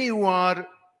 when you are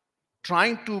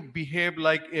trying to behave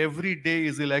like every day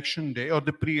is election day or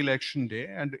the pre-election day,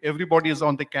 and everybody is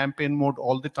on the campaign mode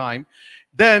all the time,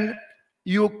 then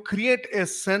you create a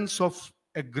sense of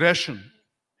aggression.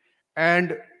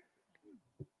 And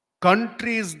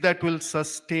countries that will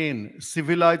sustain,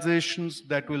 civilizations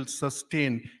that will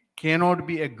sustain, cannot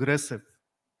be aggressive.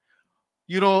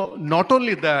 Not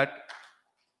only that,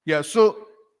 yeah, so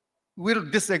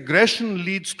this aggression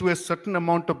leads to a certain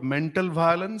amount of mental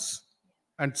violence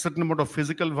and certain amount of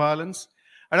physical violence.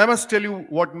 And I must tell you,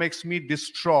 what makes me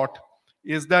distraught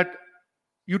is that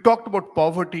you talked about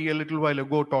poverty a little while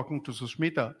ago, talking to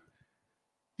Susmita.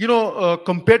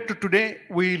 Compared to today,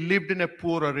 we lived in a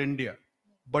poorer India,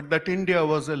 but that India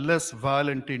was a less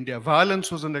violent India.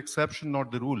 Violence was an exception,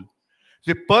 not the rule.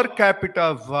 The per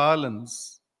capita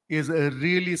violence is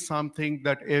really something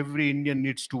that every Indian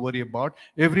needs to worry about.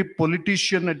 Every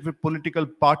politician, every political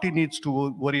party needs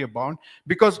to worry about,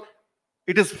 because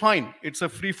it is fine. It's a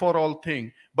free-for-all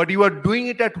thing. But you are doing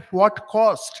it at what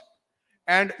cost?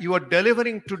 And you are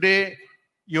delivering today,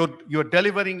 you're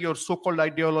delivering your so-called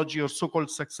ideology, your so-called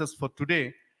success for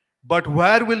today. But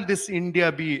where will this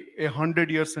India be 100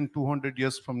 years and 200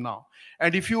 years from now?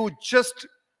 And if you just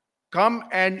come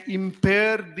and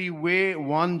impair the way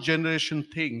one generation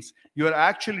thinks, you are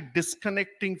actually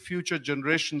disconnecting future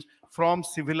generations from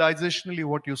civilizationally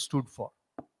what you stood for.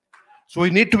 So we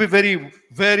need to be very,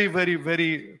 very, very,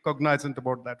 very cognizant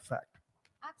about that fact.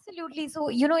 Absolutely. So,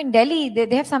 in Delhi,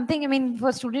 they have something,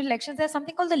 for student elections, there's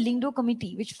something called the Lingdo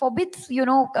Committee, which forbids,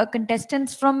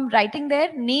 contestants from writing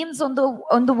their names on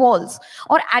the walls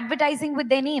or advertising with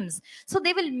their names. So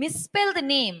they will misspell the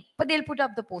name, but they'll put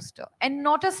up the poster. And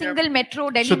not a single Delhi metro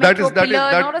pillar,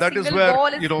 not a single wall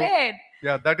is spared.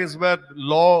 Yeah, that is where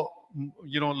law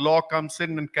comes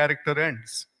in and character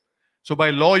ends. So by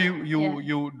law,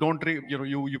 you don't,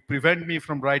 you prevent me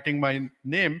from writing my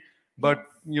name. But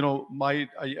I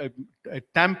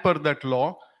tamper that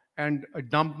law and I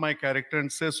dump my character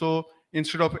and say, so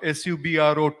instead of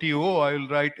SUBROTO, I will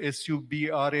write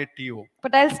SUBRATO.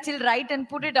 But I'll still write and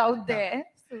put it out there.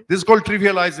 So. This is called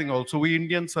trivializing also. We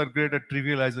Indians are great at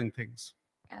trivializing things.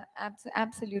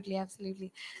 Absolutely,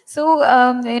 absolutely. So,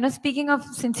 speaking of,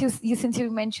 since you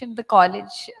mentioned the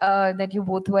college that you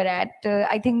both were at,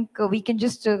 I think we can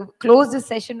just close this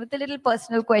session with a little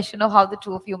personal question of how the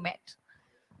two of you met.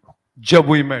 Jab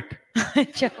we met.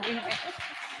 Jab we met.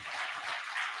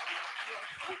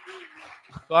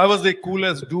 So I was the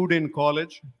coolest dude in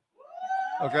college.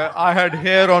 Okay, I had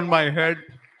hair on my head.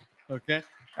 Okay,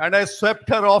 and I swept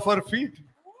her off her feet.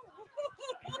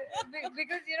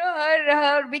 Because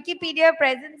her Wikipedia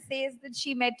presence says that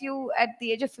she met you at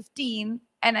the age of 15,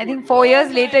 and I think 4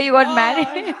 years later you got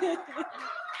married.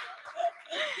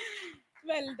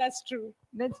 Well, that's true.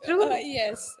 That's true.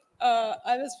 Yes.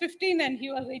 I was 15 and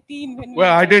he was 18 when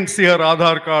well, I didn't see her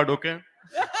Aadhaar card, okay?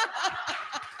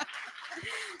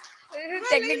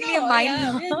 Technically a minor.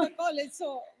 Yeah, we were college,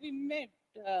 so we met.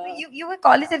 You were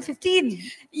college at 15?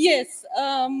 Yes.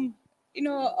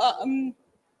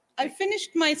 I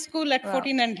finished my school at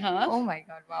 14 and a half. Oh my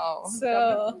God, wow.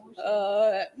 So,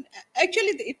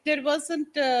 actually, there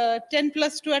wasn't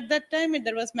 10+2 at that time.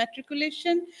 There was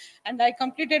matriculation. And I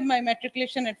completed my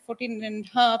matriculation at 14 and a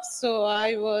half. So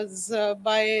I was,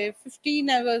 by 15,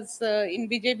 I was in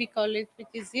BJB college, which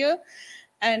is here.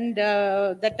 And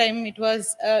that time it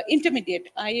was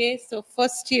intermediate, IA. So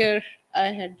first year I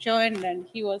had joined and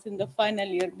he was in the final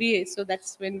year BA. So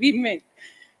that's when we met.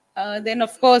 Then,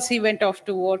 of course, he went off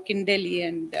to work in Delhi.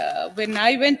 And when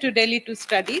I went to Delhi to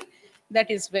study,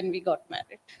 that is when we got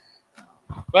married.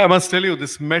 Well, I must tell you,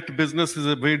 this Met business is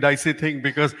a very dicey thing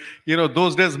because,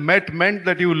 those days Met meant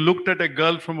that you looked at a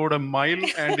girl from about a mile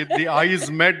and if the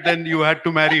eyes met, then you had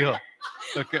to marry her.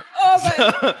 Okay.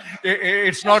 Oh,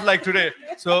 it's not like today.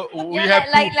 So we have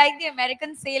like the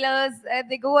American sailors,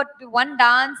 they go to one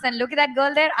dance and look at that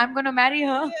girl there, I'm going to marry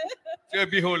her. Yeah,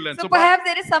 behold. So perhaps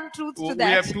there is some truth to that.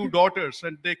 We have 2 daughters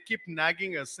and they keep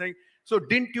nagging us saying, so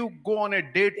didn't you go on a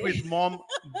date with mom?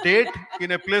 Date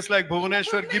in a place like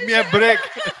Bhubaneswar? Give me a break.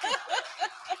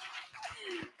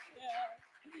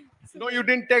 No, you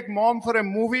didn't take mom for a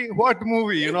movie? What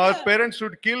movie? Our parents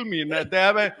would kill me. They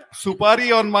have a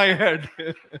supari on my head.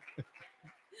 I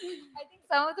think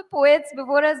some of the poets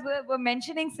before us were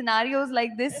mentioning scenarios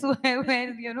like this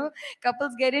where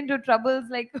couples get into troubles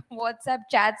like WhatsApp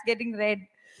chats getting read.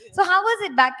 So how was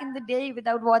it back in the day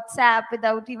without WhatsApp,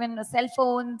 without even cell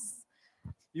phones?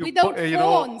 Without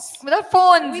phones. Without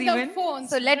phones Without even. phones.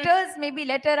 So letters, maybe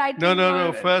letter writing.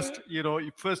 No.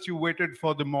 First you waited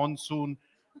for the monsoon.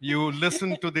 You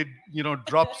listen to the,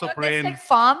 drops of rain. It's like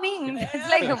farming. It's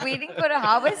like waiting for a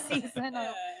harvest season.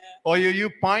 Or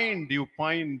you pined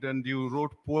and you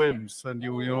wrote poems and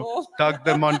you tucked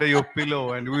them under your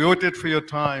pillow and we waited for your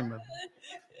time.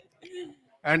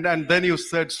 And then you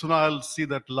said, soon I'll see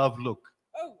that love look.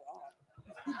 Oh,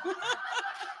 wow.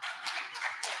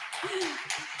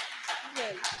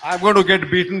 I'm going to get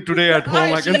beaten today at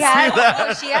home. I can see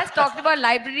that. She has talked about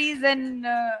libraries and,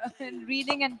 and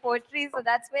reading and poetry, so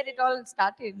that's where it all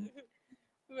started.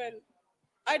 Well,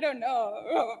 I don't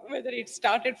know whether it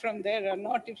started from there or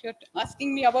not. If you're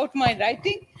asking me about my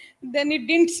writing, then it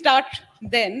didn't start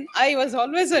then. I was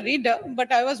always a reader,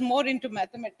 but I was more into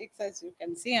mathematics, as you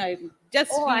can see. I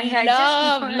just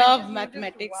love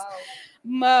mathematics.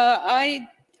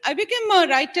 I became a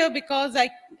writer because I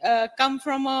come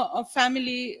from a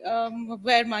family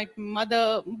where my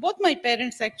mother, both my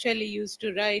parents actually used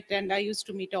to write, and I used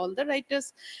to meet all the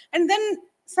writers. And then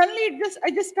suddenly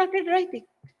I just started writing.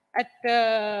 At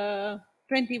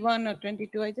 21 or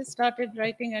 22, I just started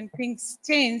writing, and things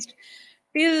changed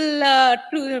till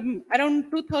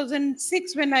around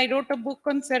 2006, when I wrote a book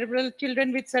on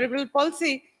children with cerebral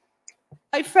palsy.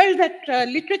 I felt that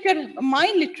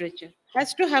my literature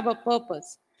has to have a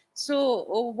purpose.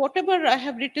 So whatever I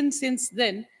have written since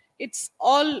then, it's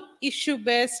all issue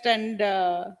based, and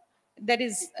there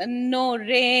is no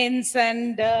rains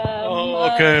and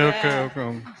Okay.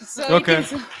 So Okay.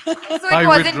 So it I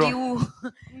wasn't withdraw. you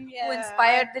who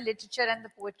inspired the literature and the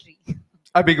poetry.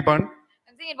 I beg your pardon?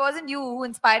 I'm saying it wasn't you who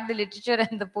inspired the literature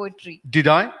and the poetry. Did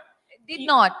I? It did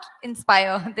not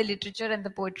inspire the literature and the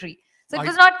poetry. So it I-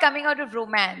 was not coming out of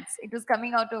romance. It was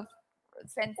coming out of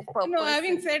sense of purpose. No,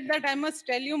 having said that, I must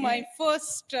tell you, my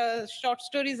first short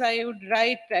stories I would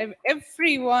write,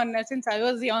 everyone, since I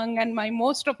was young, and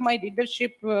most of my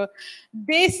readership,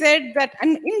 they said that,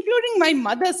 and including my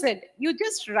mother said, you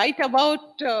just write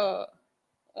about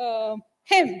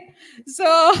him. So,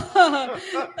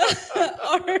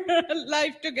 our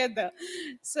life together.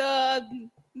 So,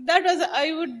 that was,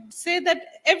 I would say that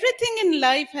everything in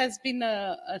life has been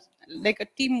like a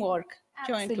teamwork.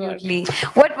 Joint work. Absolutely.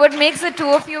 What makes the two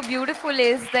of you beautiful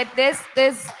is that there's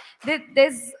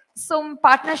some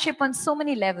partnership on so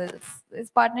many levels. There's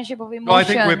partnership of emotions. No, I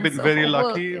think we've been very of work.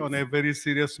 lucky. On a very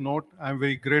serious note, I'm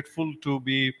very grateful to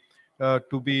be her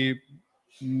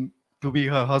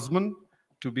husband,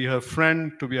 to be her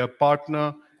friend, to be her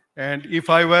partner. And if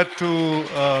I had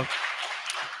to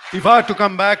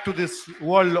come back to this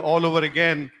world all over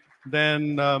again,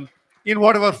 then in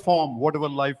whatever form, whatever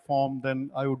life form,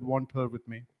 then I would want her with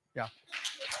me. Yeah.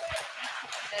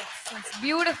 That's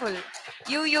beautiful.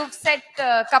 You've set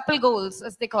couple goals,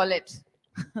 as they call it.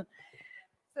 So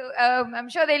I'm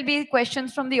sure there'll be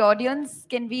questions from the audience.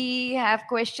 Can we have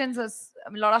questions? There's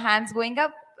a lot of hands going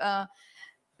up. The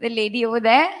lady over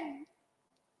there.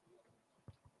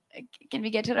 Can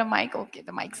we get her a mic? Okay,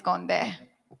 the mic's gone there.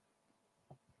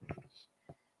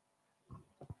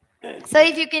 So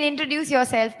if you can introduce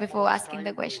yourself before asking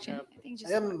the question.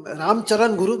 I am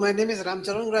Ramcharan Guru. My name is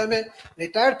Ramcharan Guru. I am a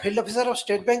retired field officer of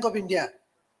State Bank of India.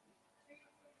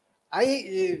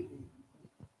 I,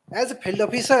 as a field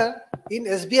officer in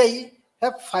SBI,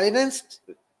 have financed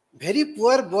very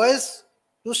poor boys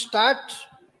to start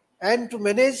and to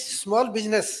manage small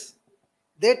business.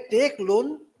 They take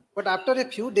loan, but after a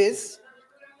few days,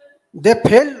 they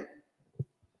fail.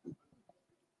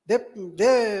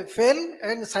 They fail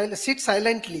and sit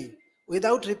silently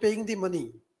without repaying the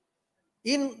money.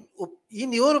 In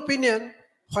your opinion,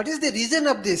 what is the reason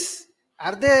of this?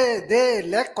 Are they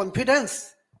lack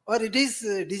confidence, or it is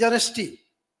dishonesty,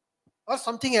 or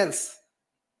something else,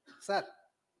 sir?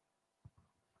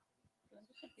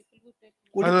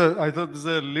 I thought this is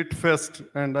a lit fest,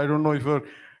 and I don't know if you're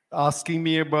asking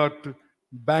me about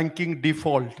banking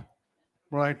default,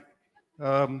 right?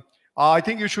 I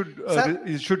think you should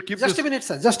keep just this. a minute,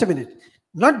 sir. Just a minute.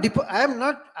 I am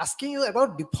not asking you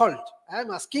about default. I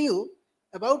am asking you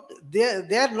about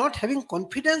they are not having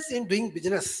confidence in doing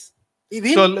business.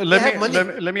 Even So they have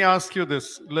money. let me ask you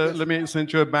this. Let me,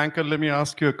 since you're a banker, let me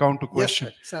ask you a counter question.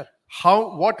 Yes, sir.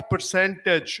 What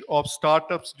percentage of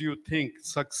startups do you think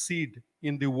succeed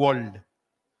in the world?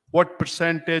 What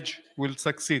percentage will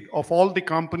succeed of all the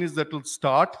companies that will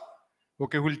start?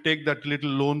 Okay, will take that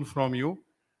little loan from you.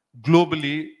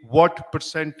 Globally, what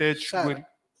percentage will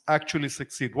actually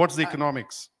succeed? What's the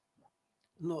economics?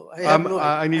 No, I have no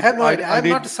idea. I am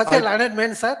not such a learned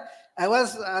man, sir. I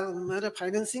was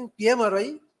financing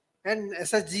PMRI and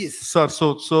SSGs. Sir,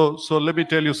 so let me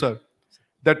tell you, sir,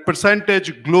 that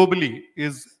percentage globally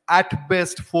is at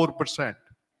best 4%.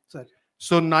 Sir.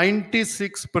 So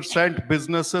 96%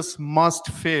 businesses must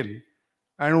fail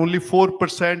and only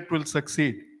 4% will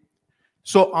succeed.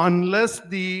 So unless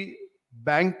the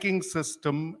banking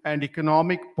system and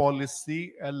economic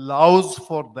policy allows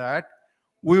for that,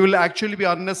 we will actually be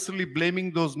unnecessarily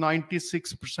blaming those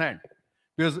 96%.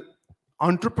 Because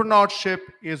entrepreneurship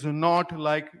is not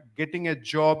like getting a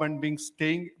job and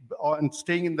staying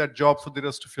in that job for the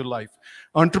rest of your life.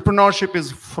 Entrepreneurship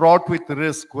is fraught with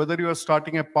risk, whether you are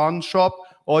starting a pawn shop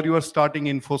or you are starting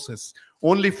Infosys.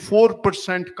 Only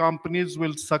 4% companies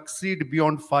will succeed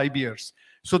beyond 5 years.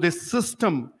 So the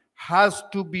system has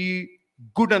to be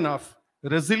good enough,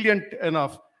 resilient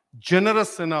enough,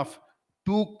 generous enough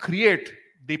to create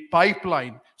the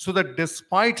pipeline so that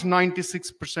despite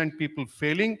 96% people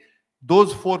failing,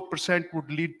 those 4%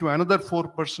 would lead to another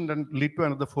 4% and lead to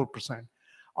another 4%.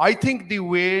 I think the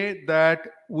way that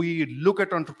we look at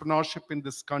entrepreneurship in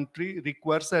this country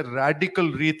requires a radical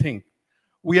rethink.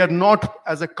 We are not,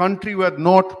 as a country, we are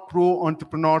not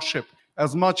pro-entrepreneurship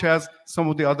as much as some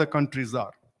of the other countries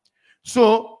are.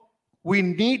 So we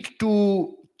need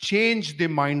to change the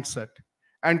mindset.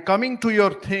 And coming to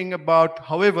your thing about,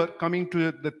 however, coming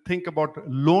to the thing about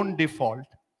loan default,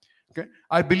 okay,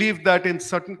 I believe that in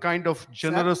certain kind of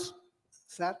generous...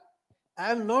 Sir,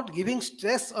 I am not giving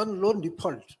stress on loan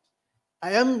default.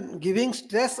 I am giving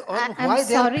stress on why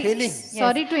they are failing.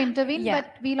 Sorry to intervene, Yeah.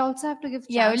 but we'll also have to give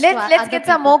Yeah, chance let's to get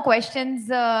some more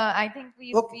questions. I think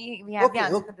we have the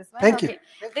answer okay. for this one. Thank you.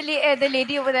 Okay. The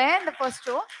lady over there in the first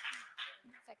row.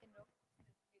 Second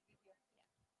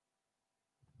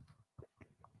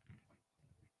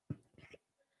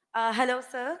row. Hello,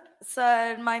 sir.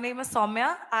 Sir, my name is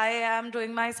Soumya. I am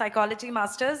doing my psychology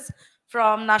master's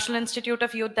from National Institute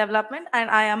of Youth Development,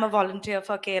 and I am a volunteer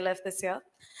for KLF this year.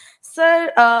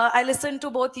 Sir, I listened to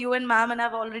both you and ma'am, and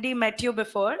I've already met you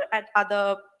before at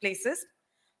other places.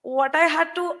 What I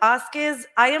had to ask is,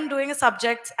 I am doing a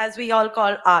subject as we all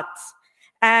call arts.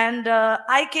 And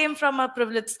I came from a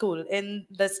privileged school in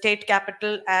the state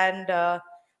capital, and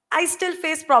I still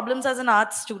face problems as an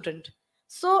arts student.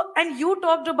 So, and you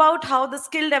talked about how the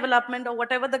skill development or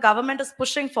whatever the government is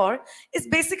pushing for is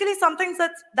basically something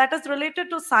that is related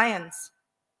to science.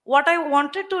 What I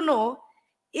wanted to know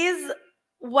is,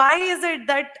 why is it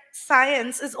that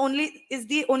science is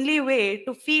the only way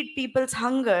to feed people's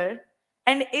hunger,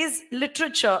 and is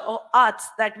literature or arts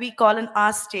that we call in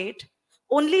our state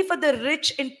only for the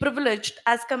rich and privileged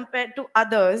as compared to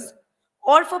others,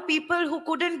 or for people who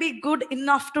couldn't be good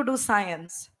enough to do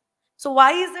science? So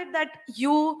why is it that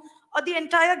you or the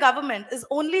entire government is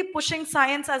only pushing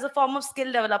science as a form of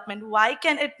skill development? Why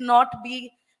can it not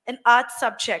be an arts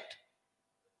subject?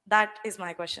 That is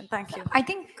my question. Thank you. I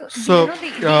think So,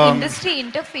 the industry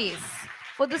interface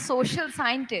for the social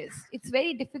scientists, it's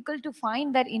very difficult to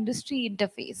find that industry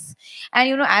interface.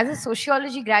 And as a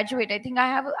sociology graduate, I think I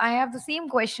have the same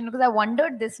question, because I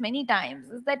wondered this many times.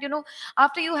 Is that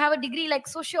after you have a degree like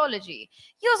sociology,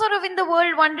 you're sort of in the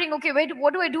world wondering, okay,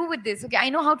 what do I do with this? Okay, I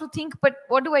know how to think, but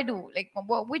what do I do? Like,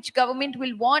 which government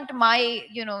will want my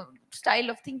style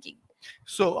of thinking?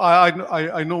 So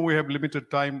I know we have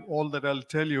limited time. All that I'll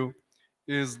tell you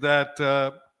is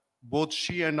that both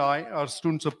she and I are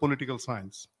students of political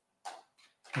science.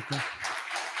 Okay.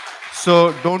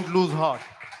 So don't lose heart.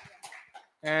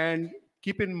 And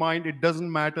keep in mind, it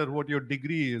doesn't matter what your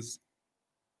degree is.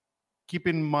 Keep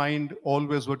in mind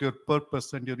always what your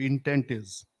purpose and your intent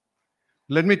is.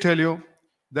 Let me tell you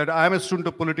that I'm a student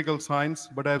of political science,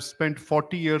 but I've spent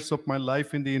 40 years of my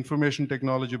life in the information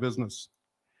technology business.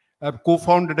 I've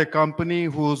co-founded a company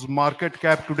whose market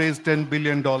cap today is $10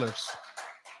 billion.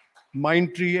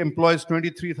 Mindtree employs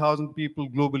 23,000 people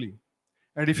globally.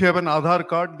 And if you have an Aadhaar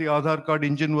card, the Aadhaar card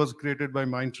engine was created by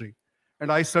Mindtree. And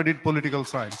I studied political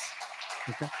science.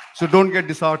 Okay? So don't get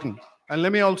disheartened. And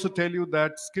let me also tell you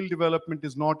that skill development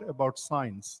is not about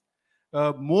science.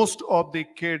 Most of the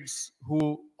kids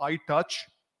who I touch,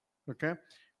 okay,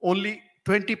 only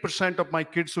 20% of my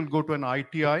kids will go to an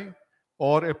ITI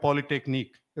or a polytechnic.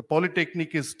 A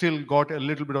polytechnic is still got a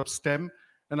little bit of STEM.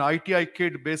 An ITI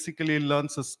kid basically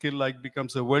learns a skill like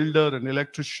becomes a welder, an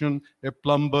electrician, a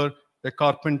plumber, a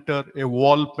carpenter, a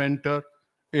wall painter,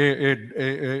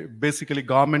 basically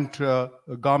garment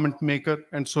maker,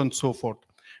 and so on and so forth.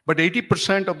 But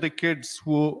 80% of the kids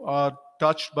who are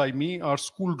touched by me are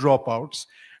school dropouts,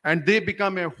 and they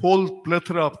become a whole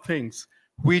plethora of things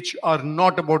which are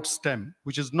not about STEM,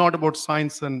 which is not about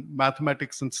science and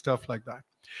mathematics and stuff like that.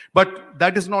 But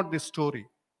that is not the story.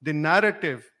 The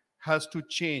narrative has to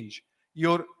change.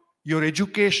 Your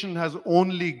education has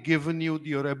only given you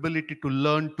your ability to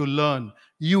learn.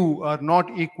 You are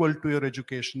not equal to your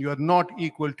education. You are not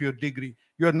equal to your degree.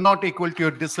 You are not equal to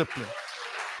your discipline.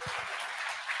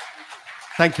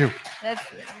 Thank you.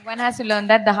 One has to learn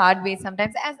that the hard way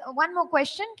sometimes. As one more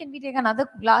question, can we take another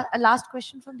last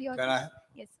question from the audience? Can I?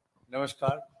 Yes.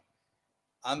 Namaskar.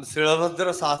 I'm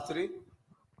Srilabhadra Sastri.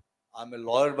 I'm a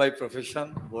lawyer by profession,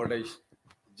 what I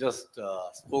just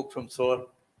spoke from soul.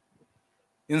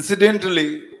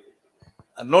 Incidentally,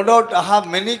 no doubt I have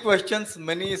many questions,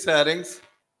 many sharings,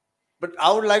 but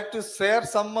I would like to share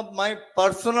some of my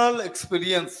personal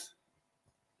experience.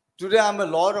 Today I'm a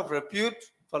lawyer of repute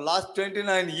for last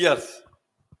 29 years.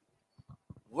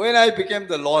 When I became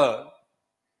the lawyer,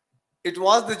 it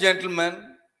was the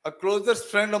gentleman, a closest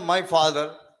friend of my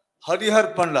father,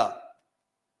 Harihar Panda,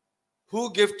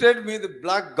 who gifted me the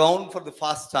black gown for the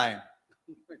first time.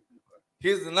 He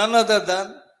is none other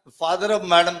than the father of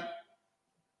Madam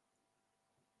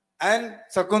and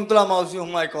Sakuntala Mausi,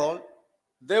 whom I call.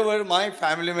 They were my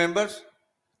family members,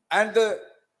 and the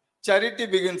charity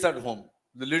begins at home.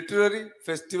 The literary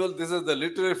festival, this is the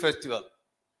literary festival.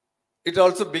 It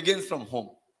also begins from home.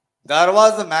 There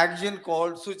was a magazine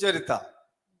called Sucharita.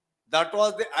 That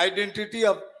was the identity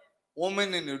of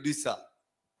women in Odisha,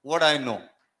 what I know.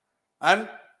 And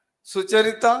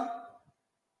Sucharita,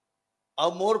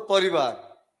 a more parivar.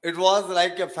 It was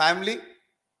like a family.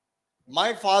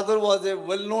 My father was a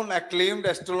well-known, acclaimed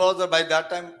astrologer by that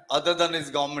time, other than his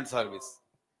government service.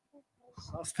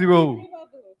 Shastri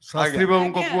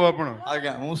बाबू को पुआ अपना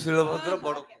Again, ମୁଁ ଶିଳଭଦ୍ର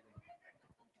ବଡ଼।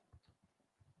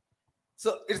 So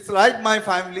it's like my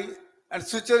family, and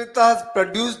Sucharita has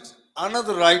produced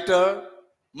another writer,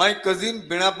 my cousin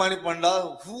Binapani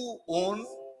Panda, who owns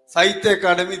Sahitya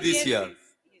Academy this year.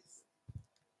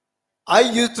 I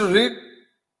used to read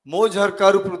Mo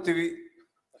Jharkaru Prithvi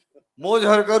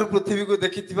को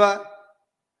देखिथिबा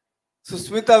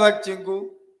सुस्मिता बागची को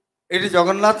eighty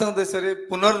Jagannath देश रे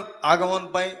पुनर् आगमन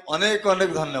पाई अनेक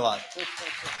अनेक धन्यवाद।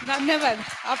 धन्यवाद।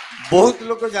 बहुत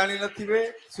लोग जानी नथिबे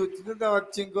सुस्मिता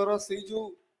बागची को से जो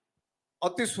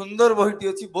अति सुंदर बहिटी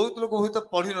अछि बहुत लोग होय त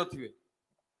पढी नथिबे।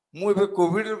 मु एबे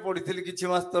कोविड रे पढिथिली किछि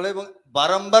मास तळे एवं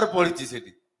बारंबार पढिछि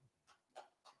सेठी।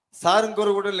 सार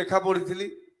को गोटे लेखा पढिथिली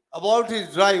about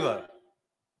his driver,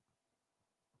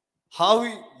 how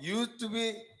he used to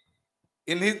be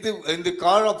in the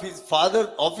car of his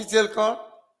father, official car,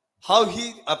 how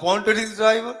he appointed his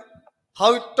driver,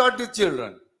 how he taught the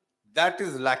children. That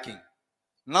is lacking.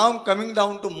 Now I'm coming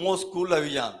down to most school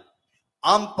Avijan.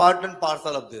 I'm part and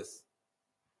parcel of this.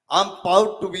 I'm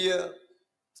proud to be a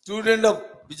student of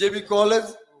BJP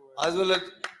College as well as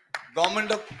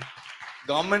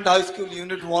Government High School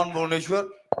Unit 1 Bhubaneswar.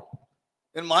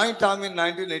 In my time in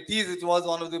 1980s, it was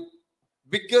one of the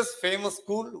biggest famous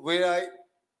school where I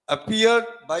appeared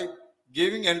by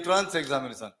giving entrance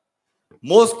examination.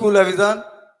 Most school Avijan,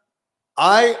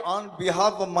 I on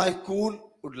behalf of my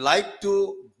school would like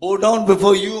to bow down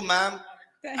before you, ma'am,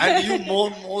 and you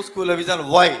more school Avijan.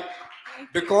 Why?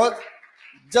 Because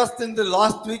just in the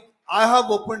last week, I have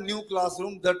opened new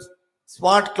classroom, that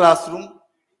smart classroom,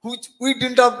 which we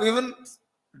didn't have even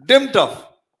dreamt of.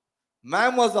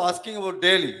 Ma'am was asking about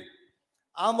Delhi.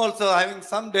 I'm also having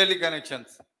some Delhi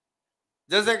connections.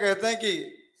 जैसे कहते हैं कि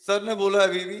sir ने बोला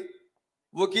अभी भी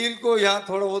वकील को यहाँ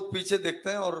थोड़ा बहुत पीछे देखते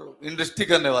हैं और इंडस्ट्री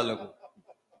करने वालों को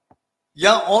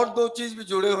यहाँ और दो चीज भी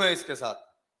जुड़े हुए हैं इसके साथ।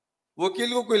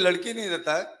 वकील को कोई लड़की नहीं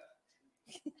देता है,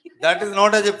 that is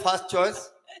not as a first choice.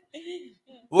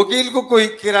 वकील को कोई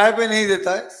किराए पे नहीं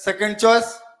देता है, सेकंड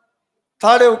चॉइस।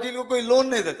 थर्ड वकील को कोई लोन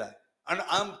नहीं देता है। And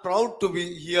I am proud to be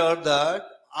here that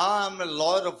I M a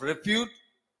lawyer of repute.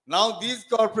 Now these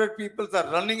corporate people are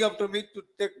running up to me to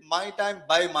take my time,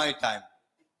 buy my time.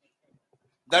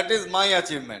 That is my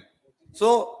achievement. So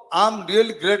I'm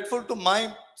really grateful to my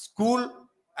school.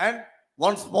 And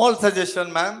one small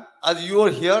suggestion, ma'am, as you are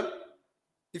here,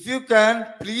 if you can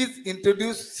please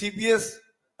introduce CBS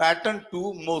pattern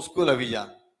to Mo School Avijan.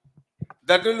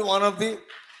 That will be one of the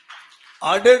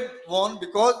added one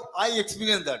because I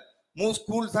experienced that. Mo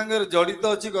school sangar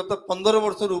jadita achi gata 15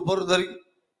 barshar upar dhari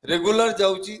regular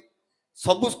jauchi,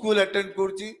 सब school attend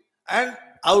kurchi, and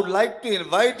I would like to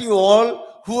invite you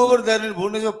all, whoever there in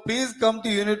Bhubaneswar, please come to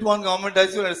Unit 1 Government High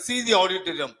School and see the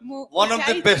auditorium. One of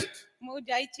the best.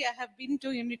 I have been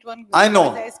to Unit 1 I know.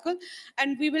 High School,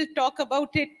 and we will talk about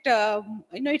it.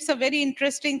 It's a very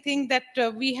interesting thing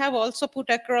that we have also put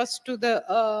across to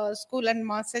the school and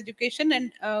mass education,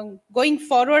 and going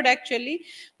forward, actually,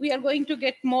 we are going to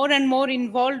get more and more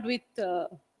involved with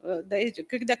the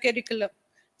curriculum.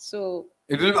 So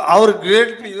it will be our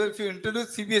great pleasure if you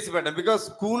introduce CBSE pattern because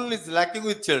school is lacking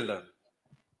with children.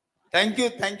 Thank you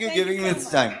giving me this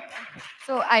time.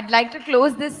 So I'd like to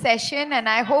close this session, and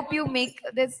I hope you make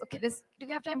this. Okay, do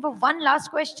we have time for one last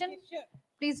question? Sure.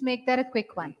 Please make that a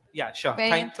quick one. Yeah, sure.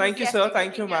 Very Thank you, sir.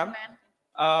 Thank you, enthusiastic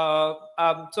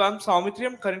ma'am. So I'm Saumitri.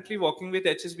 I'm currently working with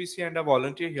HSBC and a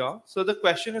volunteer here. So the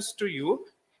question is to you.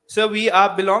 So we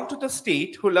belong to the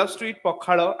state who loves to eat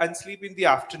pokhada and sleep in the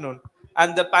afternoon.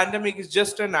 And the pandemic is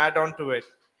just an add-on to it.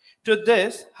 To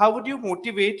this, how would you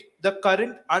motivate the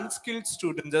current unskilled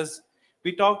students? As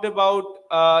we talked about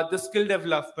the skill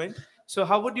development, so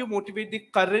how would you motivate the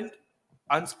current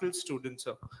unskilled students,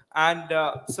 sir? And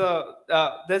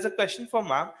there's a question for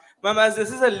ma'am. Ma'am, as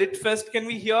this is a lit fest, can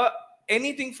we hear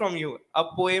anything from you, a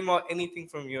poem or anything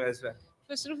from you as well?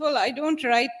 First of all, I don't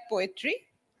write poetry.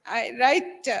 I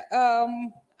write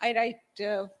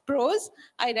prose.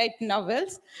 I write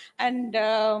novels, and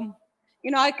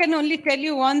I can only tell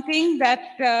you one thing,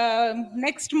 that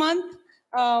next month,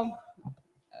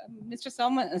 Mr.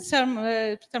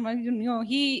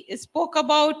 He spoke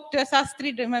about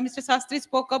Sastri. Mr. Sastri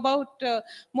spoke about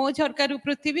Moj Harkaru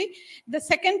Prithvi. The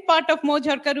second part of Moj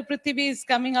Harkaru Prithvi is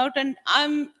coming out, and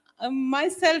I'm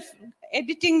myself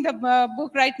editing the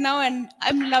book right now, and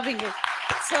I'm loving it.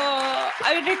 So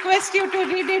I would request you to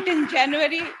read it in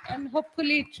January, and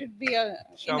hopefully it should be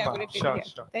inaugurated here.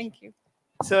 Sure. Thank you.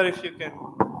 Sir, if you can.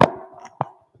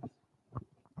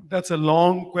 That's a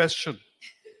long question.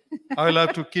 I'll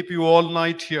have to keep you all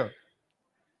night here.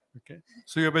 Okay.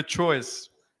 So you have a choice.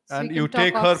 So And you you can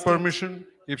take talk her off stage. permission.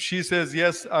 If she says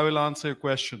yes, I will answer your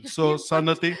question. So,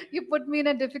 Sanati, You put me in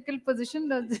a difficult position.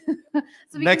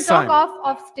 So we Next can talk time.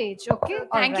 off stage, okay?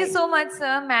 Thank you so much,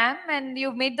 sir, ma'am. And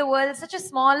you've made the world such a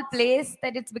small place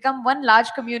that it's become one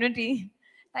large community.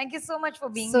 Thank you so much for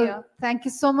being here. Thank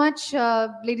you so much,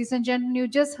 ladies and gentlemen. You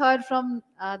just heard from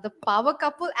the power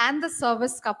couple and the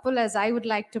service couple, as I would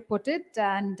like to put it.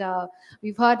 And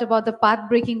we've heard about the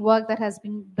path-breaking work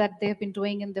that they've been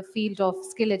doing in the field of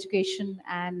skill education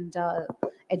and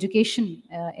education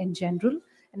in general,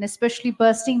 and especially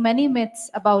bursting many myths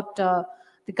about the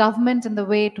government and the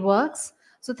way it works.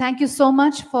 So thank you so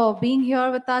much for being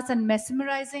here with us and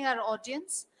mesmerizing our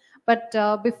audience. But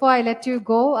before I let you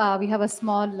go, we have a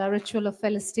small ritual of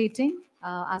felicitating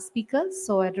our speakers.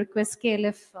 So I'd request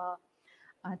KLF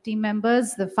team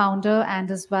members, the founder and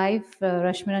his wife,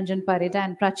 Rashmi Ranjan Pareda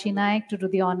and Prachi Naik, to do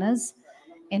the honors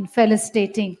in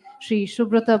felicitating Shri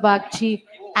Subroto Bagchi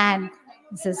and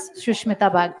Mrs.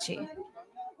 Susmita Bagchi.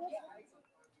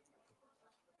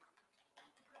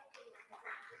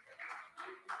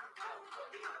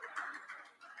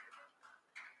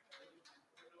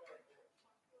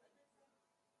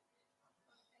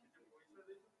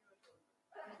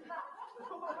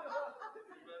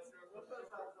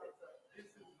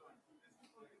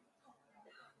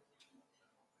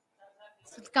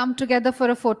 So come together for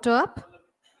a photo op.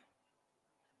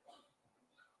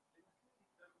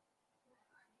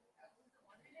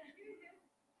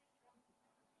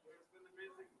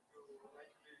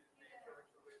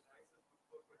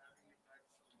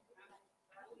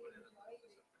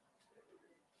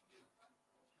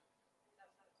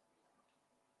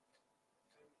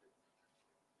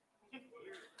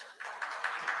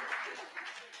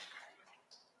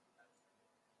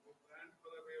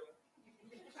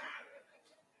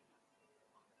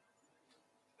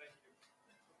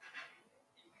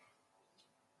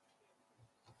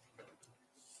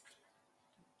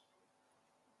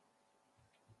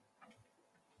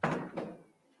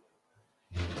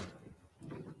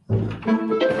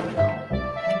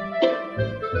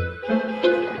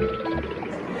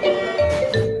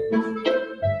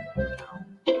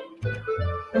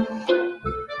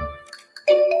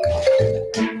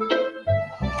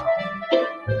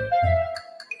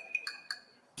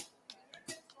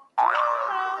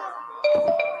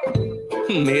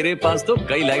 मेरे पास तो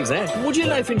कई lives हैं, मुझे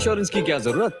life insurance की क्या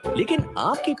जरूरत, लेकिन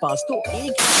आपके पास तो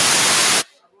एक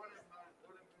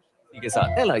के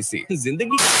साथ LIC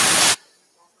जिंदगी।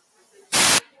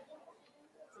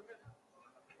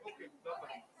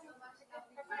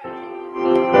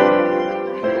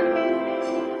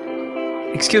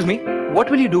 Excuse me, what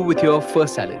will you do with your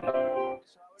first salary?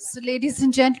 So ladies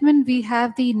and gentlemen, we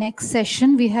have the next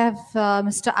session. We have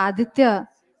Mr. Aditya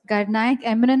Garnaik,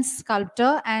 eminent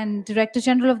sculptor and Director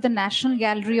General of the National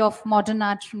Gallery of Modern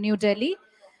Art from New Delhi,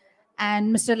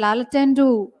 and Mr.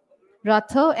 Lalatendu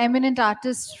Rathore, eminent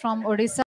artist from Odisha.